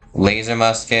laser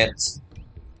musket.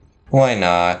 Why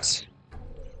not?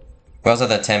 We also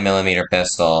have that 10mm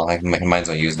pistol. I might as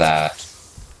well use that.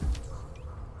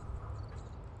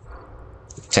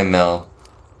 10 mil.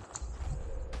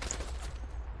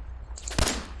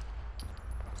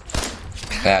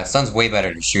 Yeah, sun's way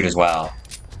better to shoot as well.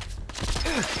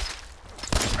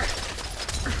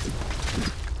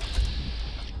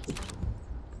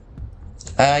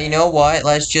 You know what?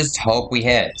 Let's just hope we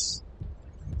hit.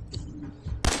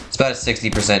 It's about a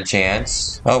 60%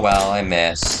 chance. Oh well, I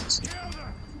missed.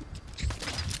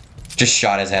 Just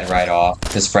shot his head right off.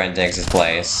 His friend takes his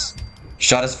place.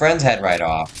 Shot his friend's head right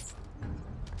off.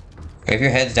 If your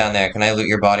head's down there, can I loot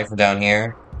your body from down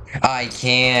here? I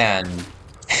can!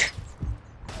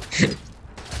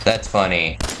 That's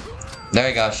funny. There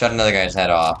you go, shot another guy's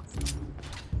head off.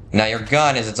 Now your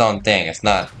gun is its own thing, it's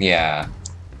not, yeah.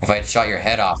 If I had shot your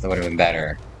head off, that would have been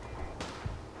better.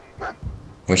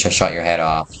 Wish I shot your head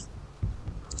off.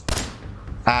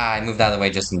 Ah, I moved out of the way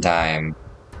just in time.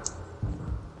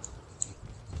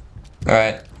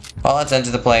 Alright. Well, let's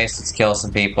enter the place, let's kill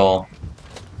some people.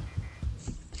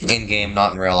 In-game,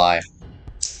 not in real life.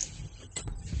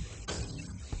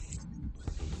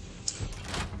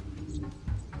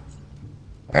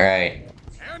 Alright.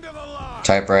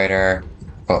 Typewriter.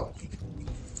 Oh.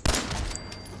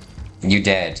 You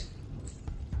dead.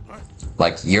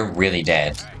 Like, you're really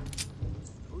dead.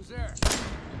 Who's there?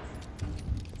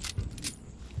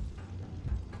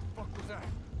 Fuck was that?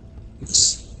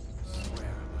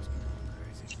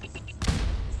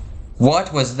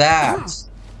 What was that?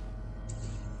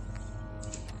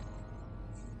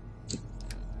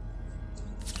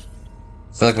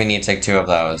 I feel like we need to take 2 of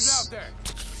those. You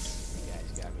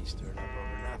guys got me stirred up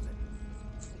over nothing.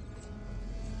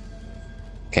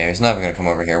 Okay, he's not gonna come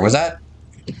over here. Was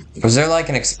there like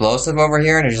an explosive over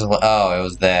here and it just, oh, it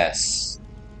was this.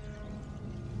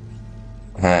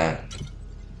 Huh.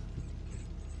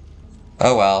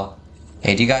 Oh well.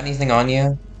 Hey, do you got anything on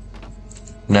you?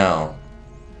 No.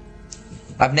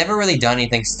 I've never really done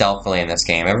anything stealthily in this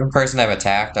game. Every person I've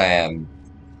attacked,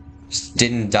 just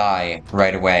didn't die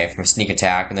right away from a sneak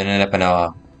attack and then ended up in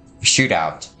a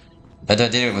shootout. That I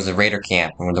did it was a raider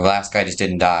camp, and the last guy just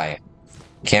didn't die.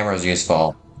 Camera was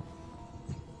useful.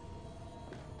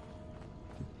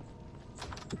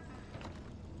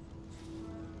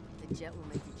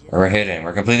 We're hidden.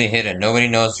 We're completely hidden. Nobody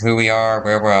knows who we are,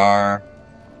 where we are,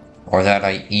 or that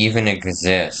I even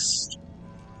exist.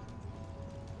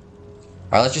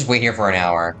 Alright, let's just wait here for an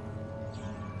hour.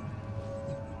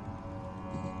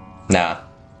 Nah.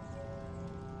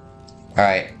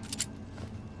 Alright.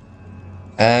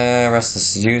 Rest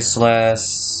is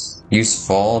useless.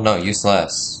 Useful? No,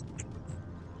 useless.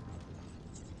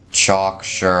 Chalk,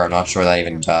 sure. I'm not sure what that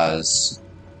even does.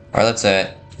 Alright, that's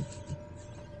it.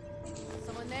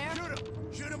 Someone there?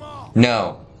 Shoot 'em all.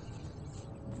 No.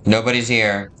 Nobody's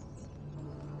here.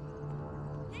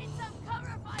 Need some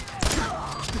cover fire!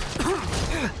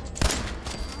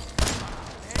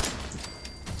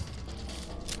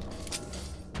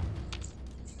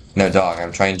 No, dog,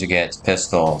 I'm trying to get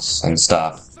pistols and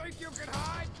stuff. Think you can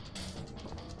hide?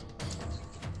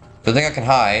 Do you think I can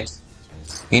hide?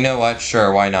 You know what?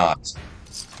 Sure, why not?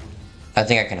 I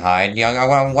think I can hide. Yeah, I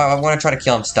want to try to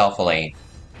kill him stealthily.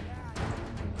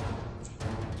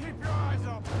 Keep your eyes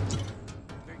open.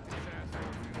 Think this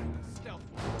asshole is stealth.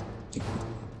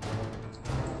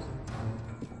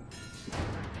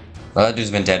 Well, that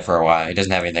dude's been dead for a while. He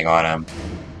doesn't have anything on him.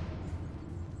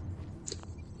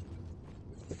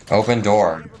 Open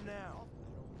door.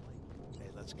 Hey,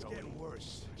 let's go. It's getting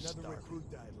worse. Another recruit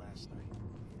died last night.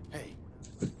 Hey.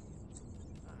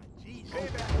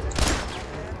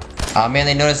 Aw, man,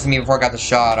 they noticed me before I got the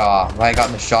shot off. If I had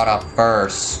gotten the shot off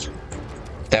first,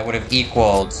 that would have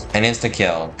equaled an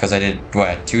insta-kill. Because I did,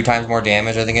 what, 2 times more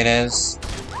damage, I think it is?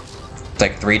 It's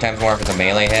like 3 times more if it's a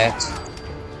melee hit.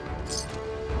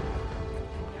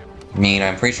 I mean,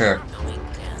 I'm pretty sure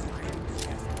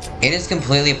it is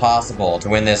completely possible to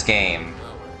win this game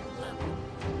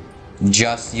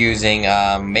just using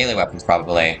melee weapons,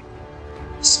 probably.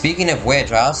 Speaking of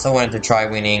which, I also wanted to try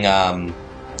winning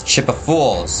Ship of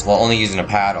Fools while only using a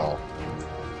paddle.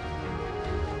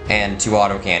 And 2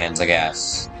 autocannons, I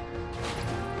guess.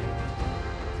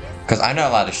 Because I'm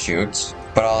not allowed to shoot,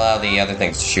 but I'll allow the other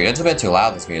things to shoot. It's a bit too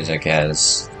loud, this music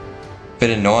is. A bit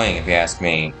annoying, if you ask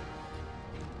me.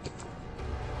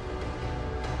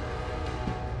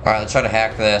 Alright, let's try to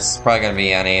hack this. Probably gonna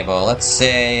be unable. Let's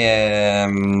say,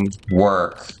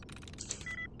 work.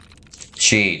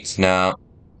 Cheat. No.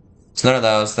 It's none of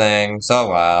those things. Oh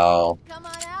well. Come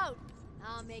on out.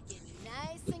 I'll make it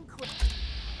nice and quick.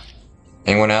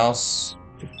 Anyone else?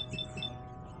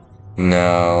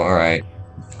 No. Alright.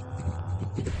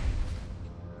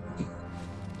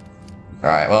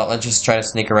 Alright, well, let's just try to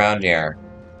sneak around here.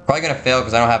 Probably gonna fail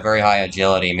because I don't have very high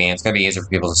agility. I mean, it's gonna be easier for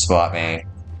people to spot me.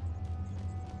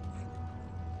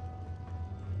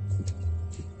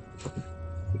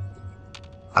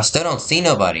 I still don't see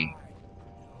nobody.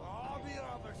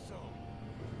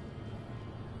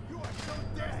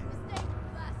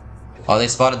 Oh, they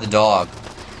spotted the dog.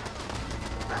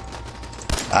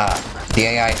 Ah, the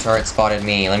AI turret spotted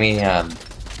me. Let me,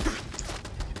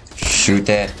 shoot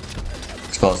it.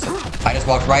 Explosive. I just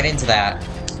walked right into that.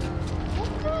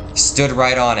 Stood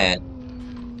right on it.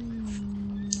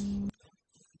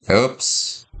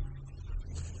 Oops.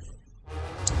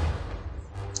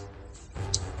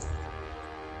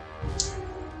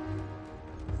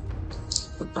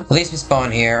 At least we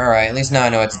spawn here. Alright, at least now I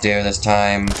know what to do this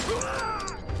time.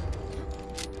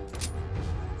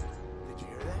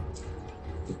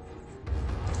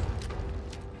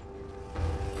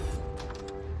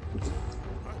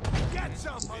 Get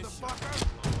some, motherfucker!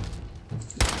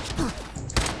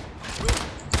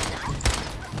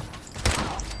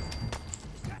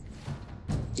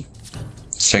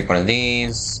 Let's take one of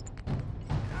these.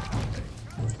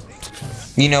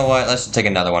 You know what? Let's just take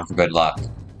another one for good luck.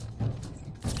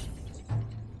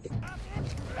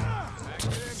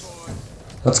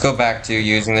 Let's go back to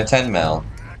using the 10 mil,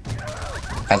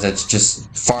 as it's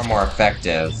just far more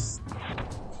effective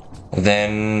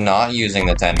than not using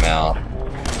the 10 mil.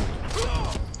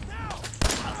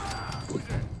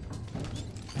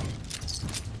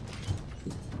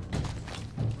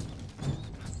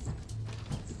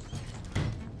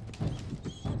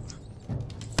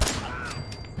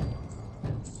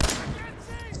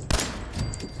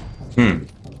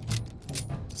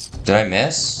 Did I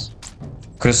miss?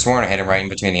 Could have sworn I hit him right in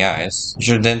between the eyes. He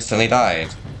should have instantly died.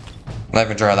 I'm not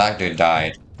even sure how that dude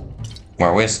died.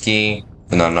 More whiskey,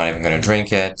 even though I'm not even gonna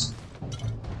drink it.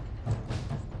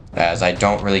 As I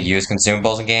don't really use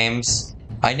consumables in games.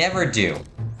 I never do.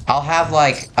 I'll have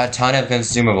like a ton of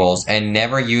consumables and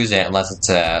never use it unless it's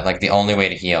like the only way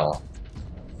to heal.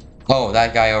 Oh,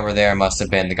 that guy over there must have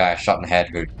been the guy I shot in the head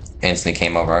who instantly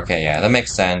came over. Okay, yeah, that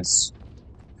makes sense.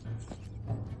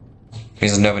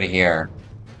 Because there's nobody here.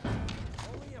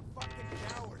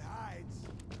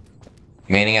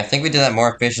 Meaning, I think we did that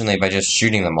more efficiently by just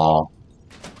shooting them all.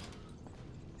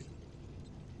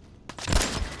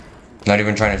 Not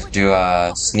even trying to do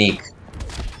a sneak.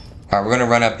 Alright, we're gonna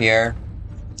run up here.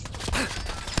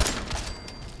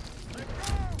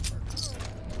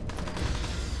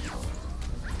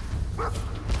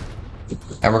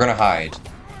 And we're gonna hide.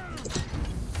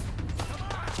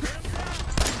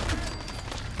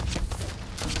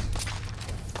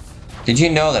 Did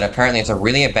you know that apparently it's a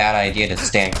really bad idea to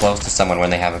stand close to someone when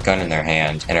they have a gun in their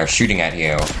hand and are shooting at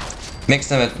you?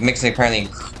 Makes it apparently,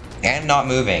 and not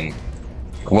moving,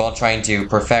 while trying to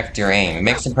perfect your aim. It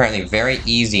makes it apparently very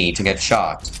easy to get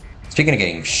shot. Speaking of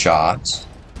getting shot.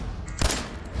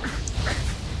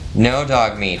 No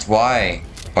dog meat, why?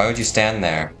 Why would you stand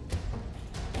there?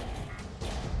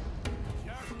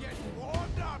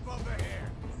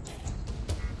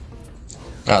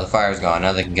 Oh, the fire's gone,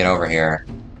 now they can get over here.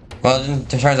 Well, it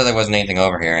turns out there wasn't anything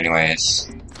over here anyways.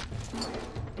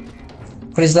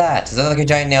 What is that? Is that like a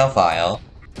giant nail file?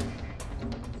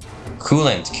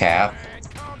 Coolant cap.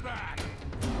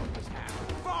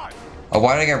 Oh,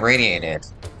 why did I get radiated?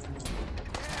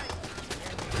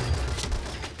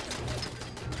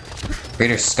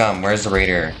 Raider scum, where's the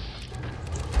raider?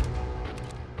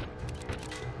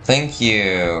 Thank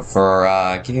you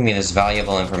for giving me this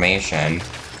valuable information.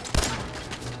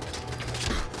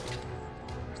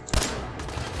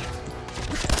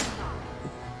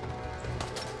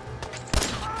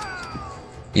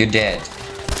 You're dead.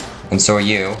 And so are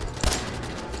you.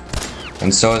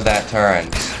 And so is that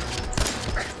turret.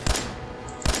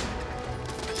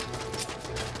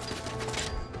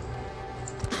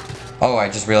 Oh, I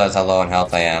just realized how low on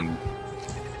health I am.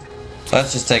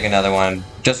 Let's just take another one,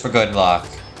 just for good luck.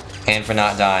 And for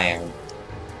not dying.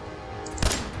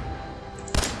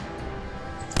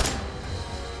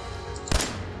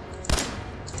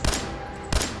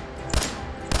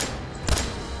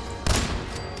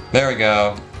 There we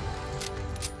go.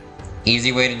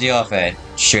 Easy way to deal with it.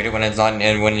 Shoot it when it's on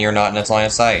and when you're not in its line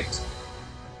of sight.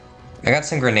 I got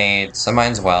some grenades. I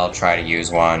might as well try to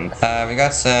use one. We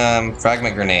got some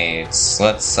fragment grenades.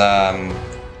 Let's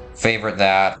Favorite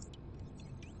that.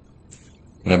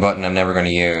 And a button I'm never gonna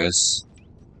use.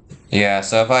 Yeah,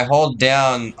 so if I hold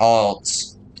down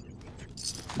Alt,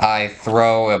 I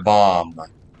throw a bomb.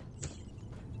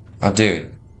 Oh,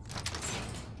 dude.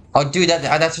 Oh, dude,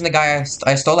 that's from the guy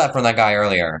I stole that from that guy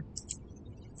earlier.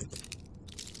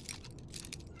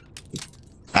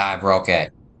 Ah, I broke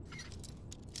it.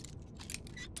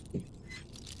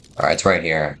 Alright, it's right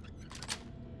here.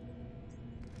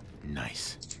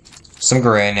 Nice. Some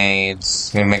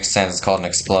grenades. It makes sense, it's called an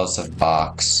explosive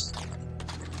box.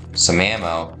 Some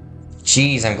ammo.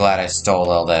 Jeez, I'm glad I stole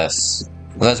all this.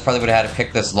 Well, that's probably would have had to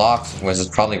pick this lock, which is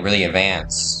probably really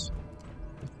advanced.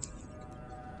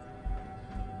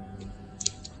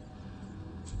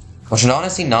 Which I'm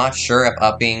honestly not sure if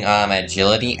upping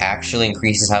agility actually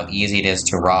increases how easy it is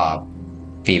to rob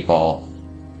people.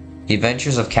 The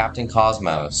Adventures of Captain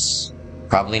Cosmos.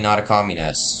 Probably not a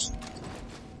communist.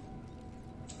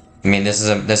 I mean, this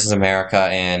is America,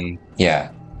 and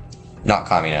yeah, not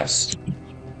communist.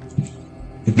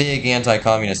 Big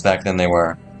anti-communist back then they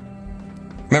were.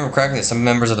 Remember correctly, some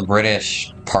members of the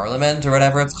British Parliament, or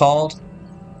whatever it's called,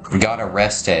 got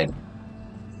arrested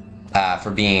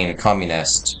for being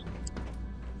communist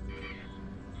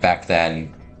back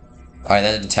then. Alright,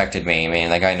 that detected me. I mean,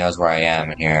 that guy knows where I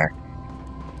am in here.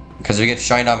 Because if you get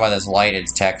shined on by this light, it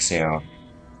detects you.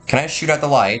 Can I shoot at the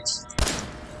light?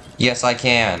 Yes, I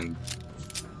can.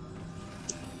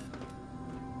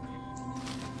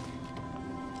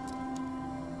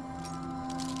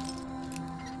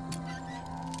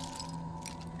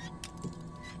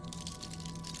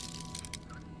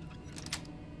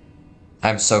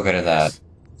 I'm so good at that.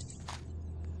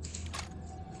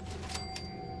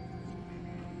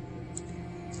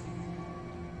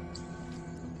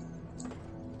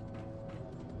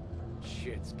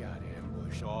 Shit's got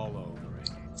ambush all over it.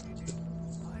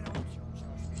 Why don't you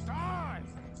just die?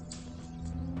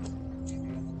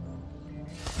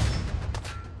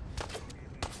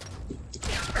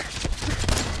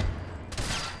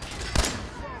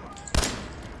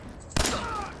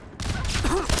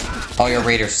 Oh, you're a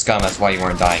raider scum, that's why you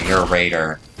weren't dying. You're a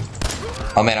raider.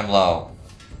 Oh man, I'm low.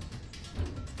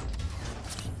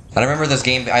 I don't remember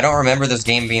this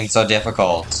game being so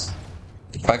difficult.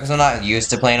 Probably because I'm not used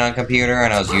to playing on computer,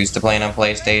 and I was used to playing on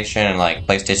PlayStation, and like,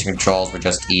 PlayStation controls were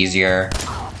just easier.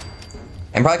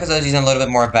 And probably because I was using a little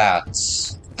bit more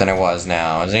bats than I was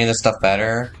now. Is any of this stuff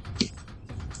better?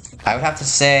 I would have to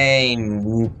say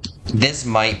this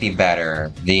might be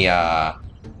better.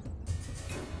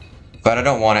 But I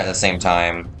don't want it at the same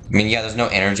time. I mean, yeah, there's no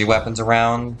energy weapons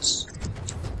around.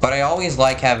 But I always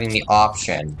like having the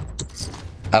option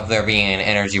of there being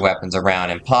energy weapons around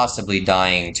and possibly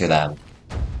dying to them.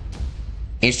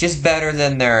 It's just better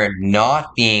than there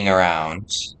not being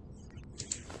around.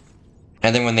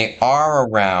 And then when they are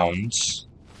around,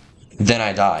 then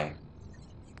I die.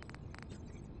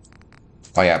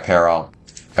 Oh yeah, peril.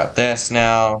 Got this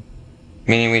now.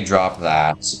 Meaning we drop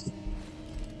that.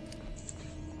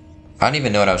 I don't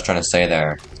even know what I was trying to say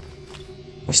there.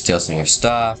 We'll steal some of your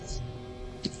stuff.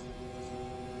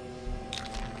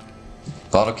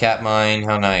 Bottle cap mine,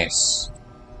 how nice.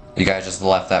 You guys just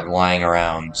left that lying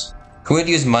around. Who would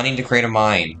use money to create a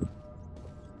mine?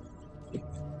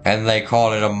 And they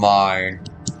called it a mine.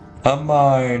 A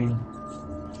mine.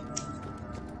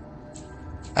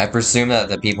 I presume that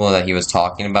the people that he was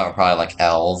talking about were probably like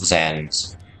elves and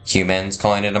humans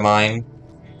calling it a mine.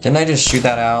 Didn't I just shoot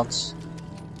that out?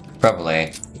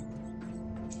 Probably.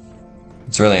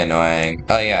 It's really annoying.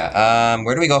 Oh yeah,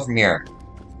 where do we go from here?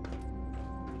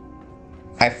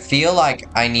 I feel like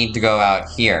I need to go out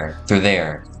here, through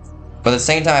there. But at the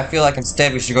same time, I feel like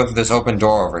instead we should go through this open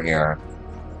door over here.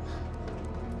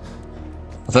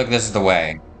 I feel like this is the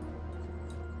way.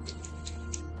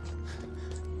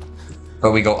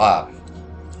 But we go up.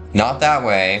 Not that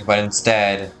way, but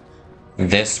instead,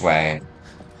 this way.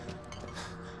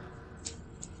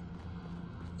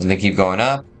 And they keep going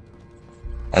up.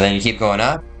 And then you keep going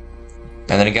up.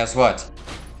 And then guess what?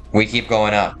 We keep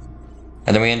going up.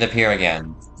 And then we end up here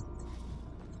again.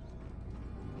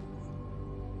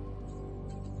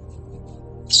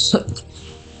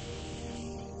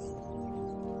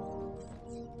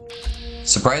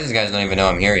 Surprised these guys don't even know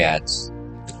I'm here yet.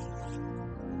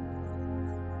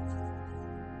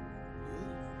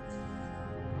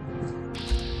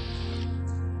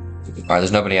 Alright,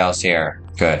 there's nobody else here.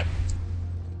 Good.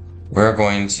 We're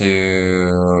going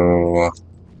to...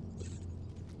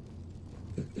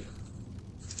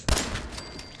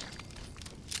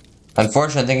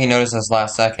 Unfortunately, I think he noticed us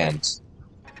last second.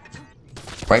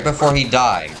 Right before he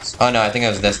died. Oh no, I think it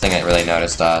was this thing that really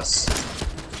noticed us.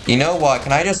 You know what?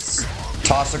 Can I just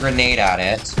toss a grenade at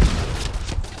it?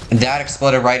 That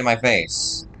exploded right in my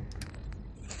face.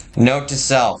 Note to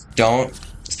self, don't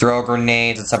throw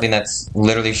grenades at something that's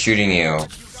literally shooting you.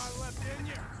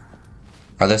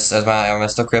 Am I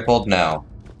still crippled? No.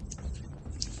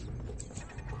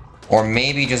 Or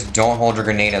maybe just don't hold your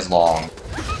grenade as long.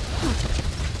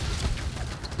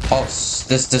 Oh,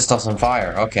 this stuff's on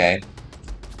fire. Okay.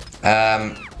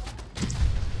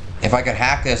 If I could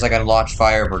hack this, I could launch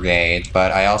fire brigades,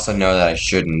 but I also know that I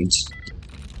shouldn't.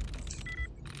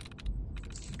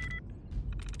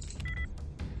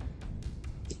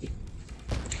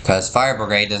 Because fire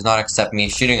brigade does not accept me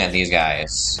shooting at these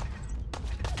guys.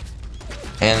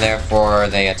 And therefore,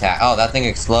 they attack. Oh, that thing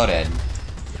exploded.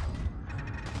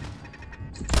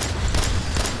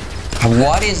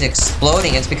 What is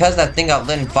exploding? It's because that thing got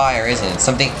lit on fire, isn't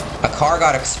it? A car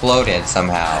got exploded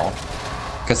somehow.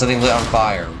 Because something lit on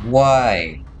fire.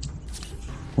 Why?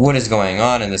 What is going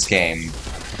on in this game?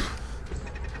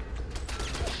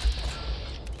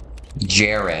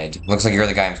 Jared. Looks like you're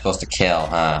the guy I'm supposed to kill,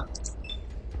 huh?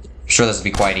 I'm sure this will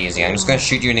be quite easy. I'm just gonna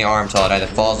shoot you in the arm till it either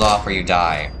falls off or you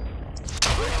die.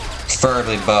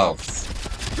 Preferably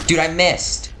both. Dude, I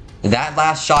missed! That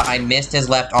last shot, I missed his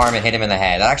left arm and hit him in the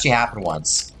head. That actually happened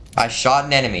once. I shot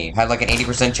an enemy, had like an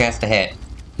 80% chance to hit.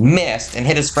 Missed, and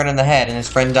hit his friend in the head, and his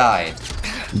friend died.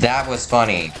 That was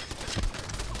funny.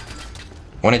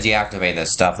 I want to deactivate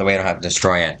this stuff, that way I don't have to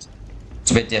destroy it.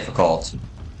 It's a bit difficult.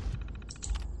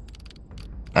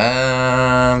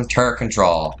 Turret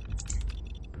control.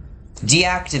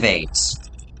 Deactivate.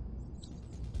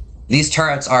 These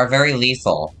turrets are very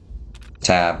lethal.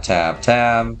 Tab, tab,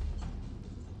 tab.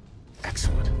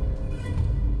 Excellent.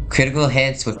 Critical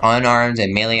hits with unarmed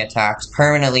and melee attacks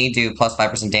permanently do plus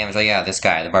 5% damage. Oh yeah, this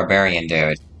guy, the barbarian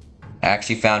dude. I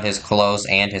actually found his clothes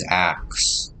and his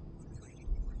axe.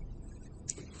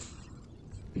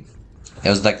 It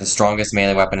was like the strongest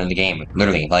melee weapon in the game.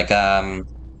 Literally. Like,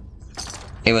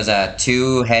 it was a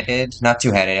two-headed, not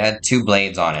two-headed, it had two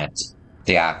blades on it.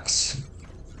 The axe.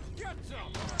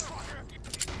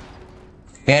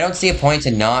 Yeah, I don't see a point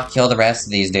to not kill the rest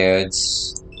of these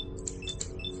dudes.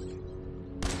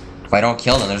 If I don't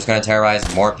kill them, they're just gonna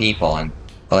terrorize more people, and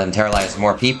well, then terrorize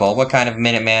more people. What kind of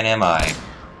Minuteman am I?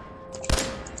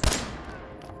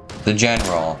 The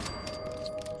General.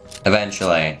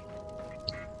 Eventually.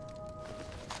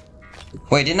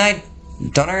 Wait, don't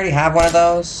I already have one of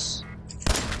those?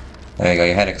 There you go,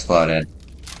 your head exploded.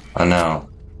 Oh no.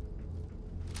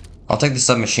 I'll take the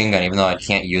submachine gun even though I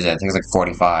can't use it. I think it's like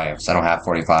 45, so I don't have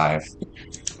 45.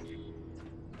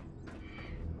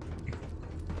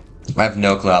 I have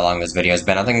no clue how long this video has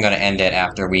been. I think I'm gonna end it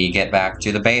after we get back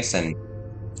to the base and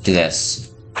do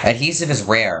this. Adhesive is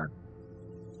rare.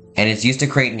 And it's used to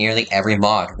create nearly every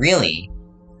mod. Really?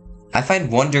 I find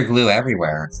Wonder Glue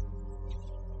everywhere.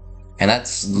 And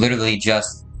that's literally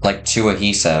just, like, 2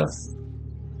 adhesive.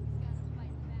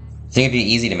 I think it'd be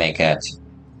easy to make it.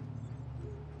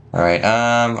 Alright,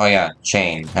 oh yeah,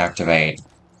 chain, activate.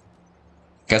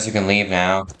 Guess we can leave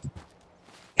now.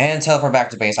 And teleport back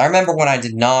to base. I remember when I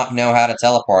did not know how to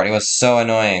teleport. It was so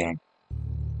annoying.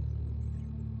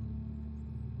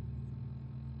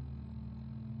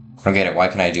 I don't get it. Why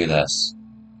can I do this?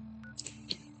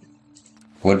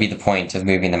 What would be the point of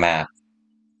moving the map?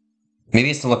 Maybe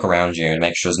it's to look around you and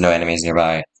make sure there's no enemies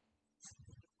nearby.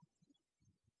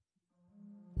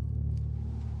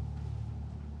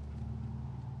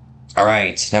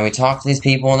 Alright, now we talk to these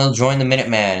people and they'll join the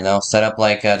Minutemen and they'll set up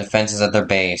like defenses at their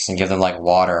base and give them like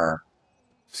water.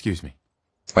 Excuse me.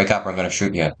 Wake up or I'm gonna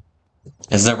shoot you.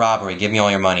 This is a robbery, give me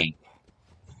all your money.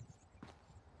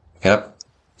 Get up.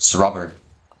 It's a robbery.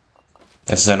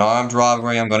 This is an armed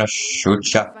robbery, I'm gonna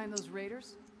shoot ya. Find those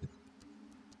raiders?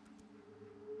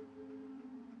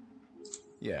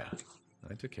 Yeah,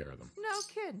 I took care of them. No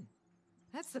kidding.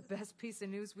 That's the best piece of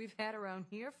news we've had around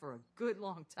here for a good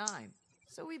long time.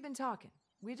 So we've been talking.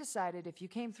 We decided if you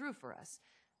came through for us,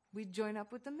 we'd join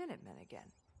up with the Minutemen again.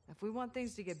 If we want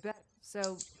things to get better,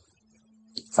 so...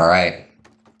 Alright.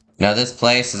 Now this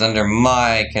place is under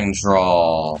my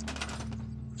control.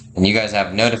 And you guys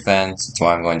have no defense, that's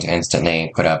why I'm going to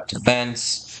instantly put up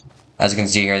defense. As you can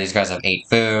see here, these guys have 8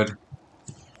 food.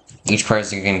 Each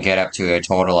person can get up to a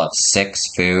total of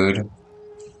 6 food.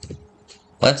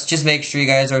 Let's just make sure you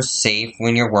guys are safe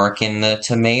when you're working the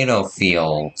tomato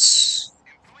fields.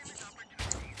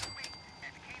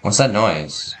 What's that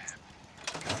noise?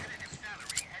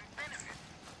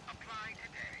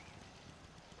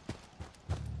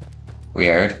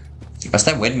 Weird. What's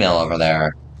that windmill over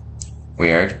there?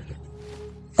 Weird.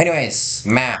 Anyways,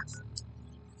 map.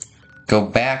 Go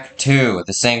back to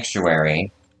the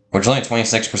sanctuary, which is only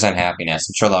 26% happiness.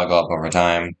 I'm sure that'll go up over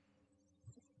time.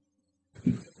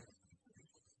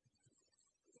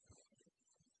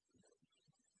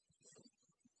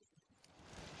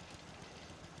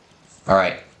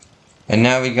 Alright. And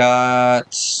now we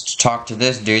got to talk to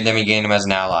this dude, then we gain him as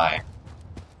an ally.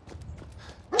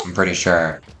 I'm pretty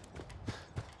sure.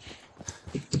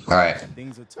 Alright.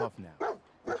 Things are tough now,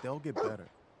 but they'll get better.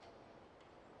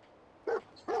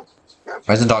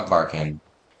 Where's the dog barking?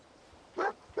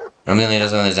 Normally he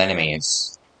doesn't know there's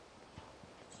enemies.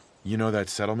 You know that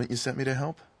settlement you sent me to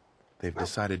help? They've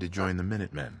decided to join the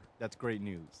Minutemen. That's great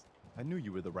news. I knew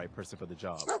you were the right person for the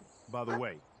job. By the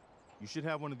way, you should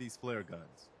have one of these flare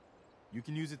guns. You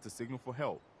can use it to signal for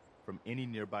help from any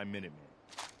nearby Minutemen.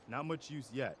 Not much use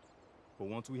yet, but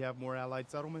once we have more allied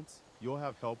settlements, you'll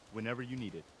have help whenever you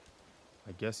need it.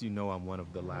 I guess you know I'm one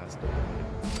of the last of the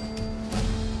Minutemen.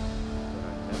 But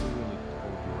I never really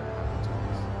told you what happened to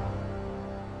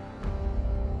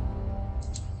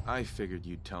us. I figured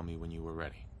you'd tell me when you were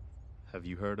ready. Have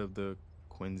you heard of the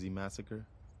Quincy massacre?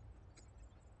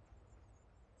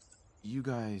 You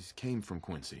guys came from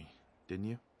Quincy, didn't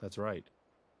you? That's right.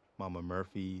 Mama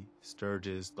Murphy,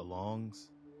 Sturgis, the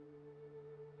Longs.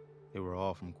 They were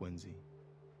all from Quincy.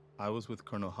 I was with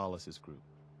Colonel Hollis's group.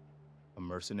 A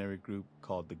mercenary group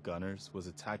called the Gunners was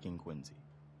attacking Quincy.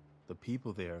 The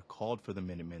people there called for the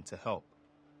Minutemen to help.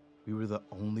 We were the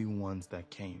only ones that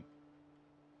came.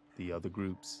 The other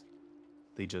groups,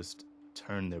 they just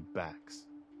turned their backs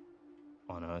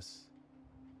on us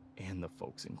and the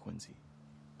folks in Quincy.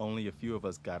 Only a few of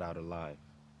us got out alive.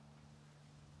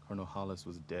 Colonel Hollis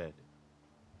was dead,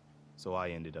 so I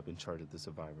ended up in charge of the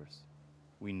survivors.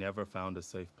 We never found a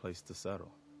safe place to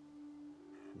settle.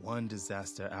 One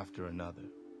disaster after another.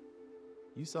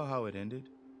 You saw how it ended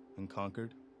in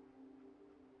Concord?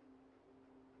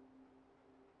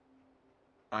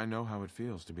 I know how it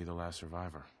feels to be the last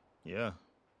survivor. Yeah,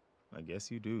 I guess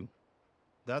you do.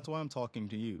 That's why I'm talking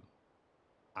to you.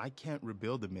 I can't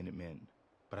rebuild the Minutemen,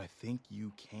 but I think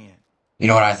you can. You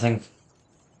know what I think?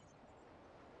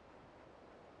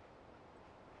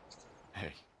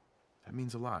 Hey, that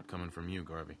means a lot coming from you,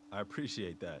 Garvey. I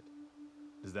appreciate that.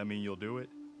 Does that mean you'll do it?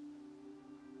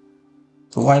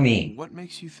 Why me? What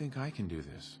makes you think I can do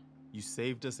this? You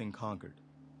saved us in Concord.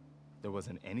 There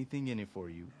wasn't anything in it for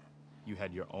you. You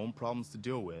had your own problems to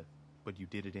deal with, but you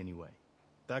did it anyway.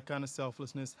 That kind of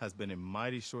selflessness has been in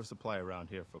mighty short supply around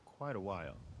here for quite a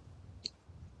while.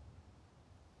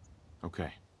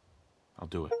 Okay, I'll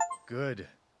do it. Good.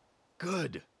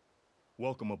 Good.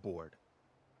 Welcome aboard.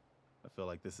 I feel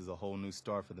like this is a whole new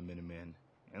start for the Minutemen,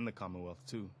 and the Commonwealth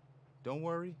too. Don't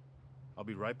worry, I'll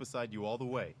be right beside you all the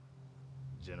way,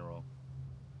 General.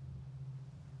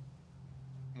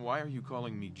 Why are you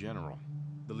calling me General?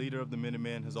 The leader of the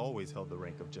Minutemen has always held the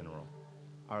rank of General.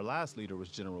 Our last leader was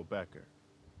General Becker.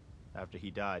 After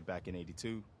he died back in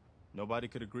 '82, nobody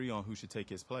could agree on who should take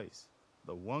his place.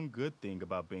 The one good thing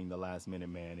about being the last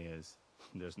Minuteman is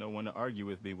there's no one to argue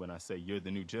with me when I say you're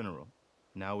the new general.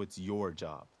 Now it's your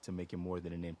job to make it more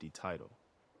than an empty title.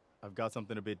 I've got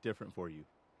something a bit different for you.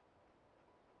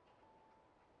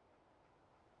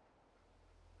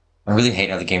 I really hate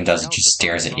how the game does it. Just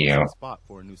stares at you Spot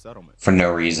for a new settlement. for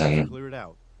no reason. Clear it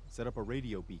out. Set up a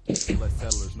radio beacon to let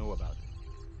settlers know about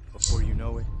it. Before you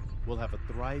know it, we'll have a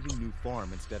thriving new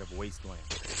farm instead of wasteland.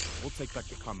 We'll take back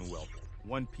the Commonwealth,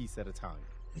 one piece at a time.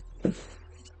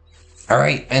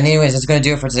 Alright, anyways, that's gonna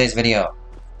do it for today's video.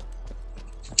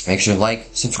 Make sure to like,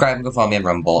 subscribe, and go follow me on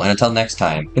Rumble. And until next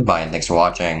time, goodbye and thanks for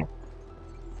watching.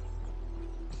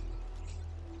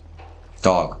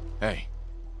 Dog. Hey.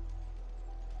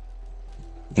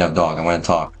 No, dog, I want to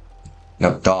talk.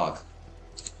 No, dog.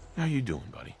 How you doing,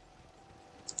 buddy?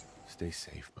 Stay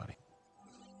safe, buddy.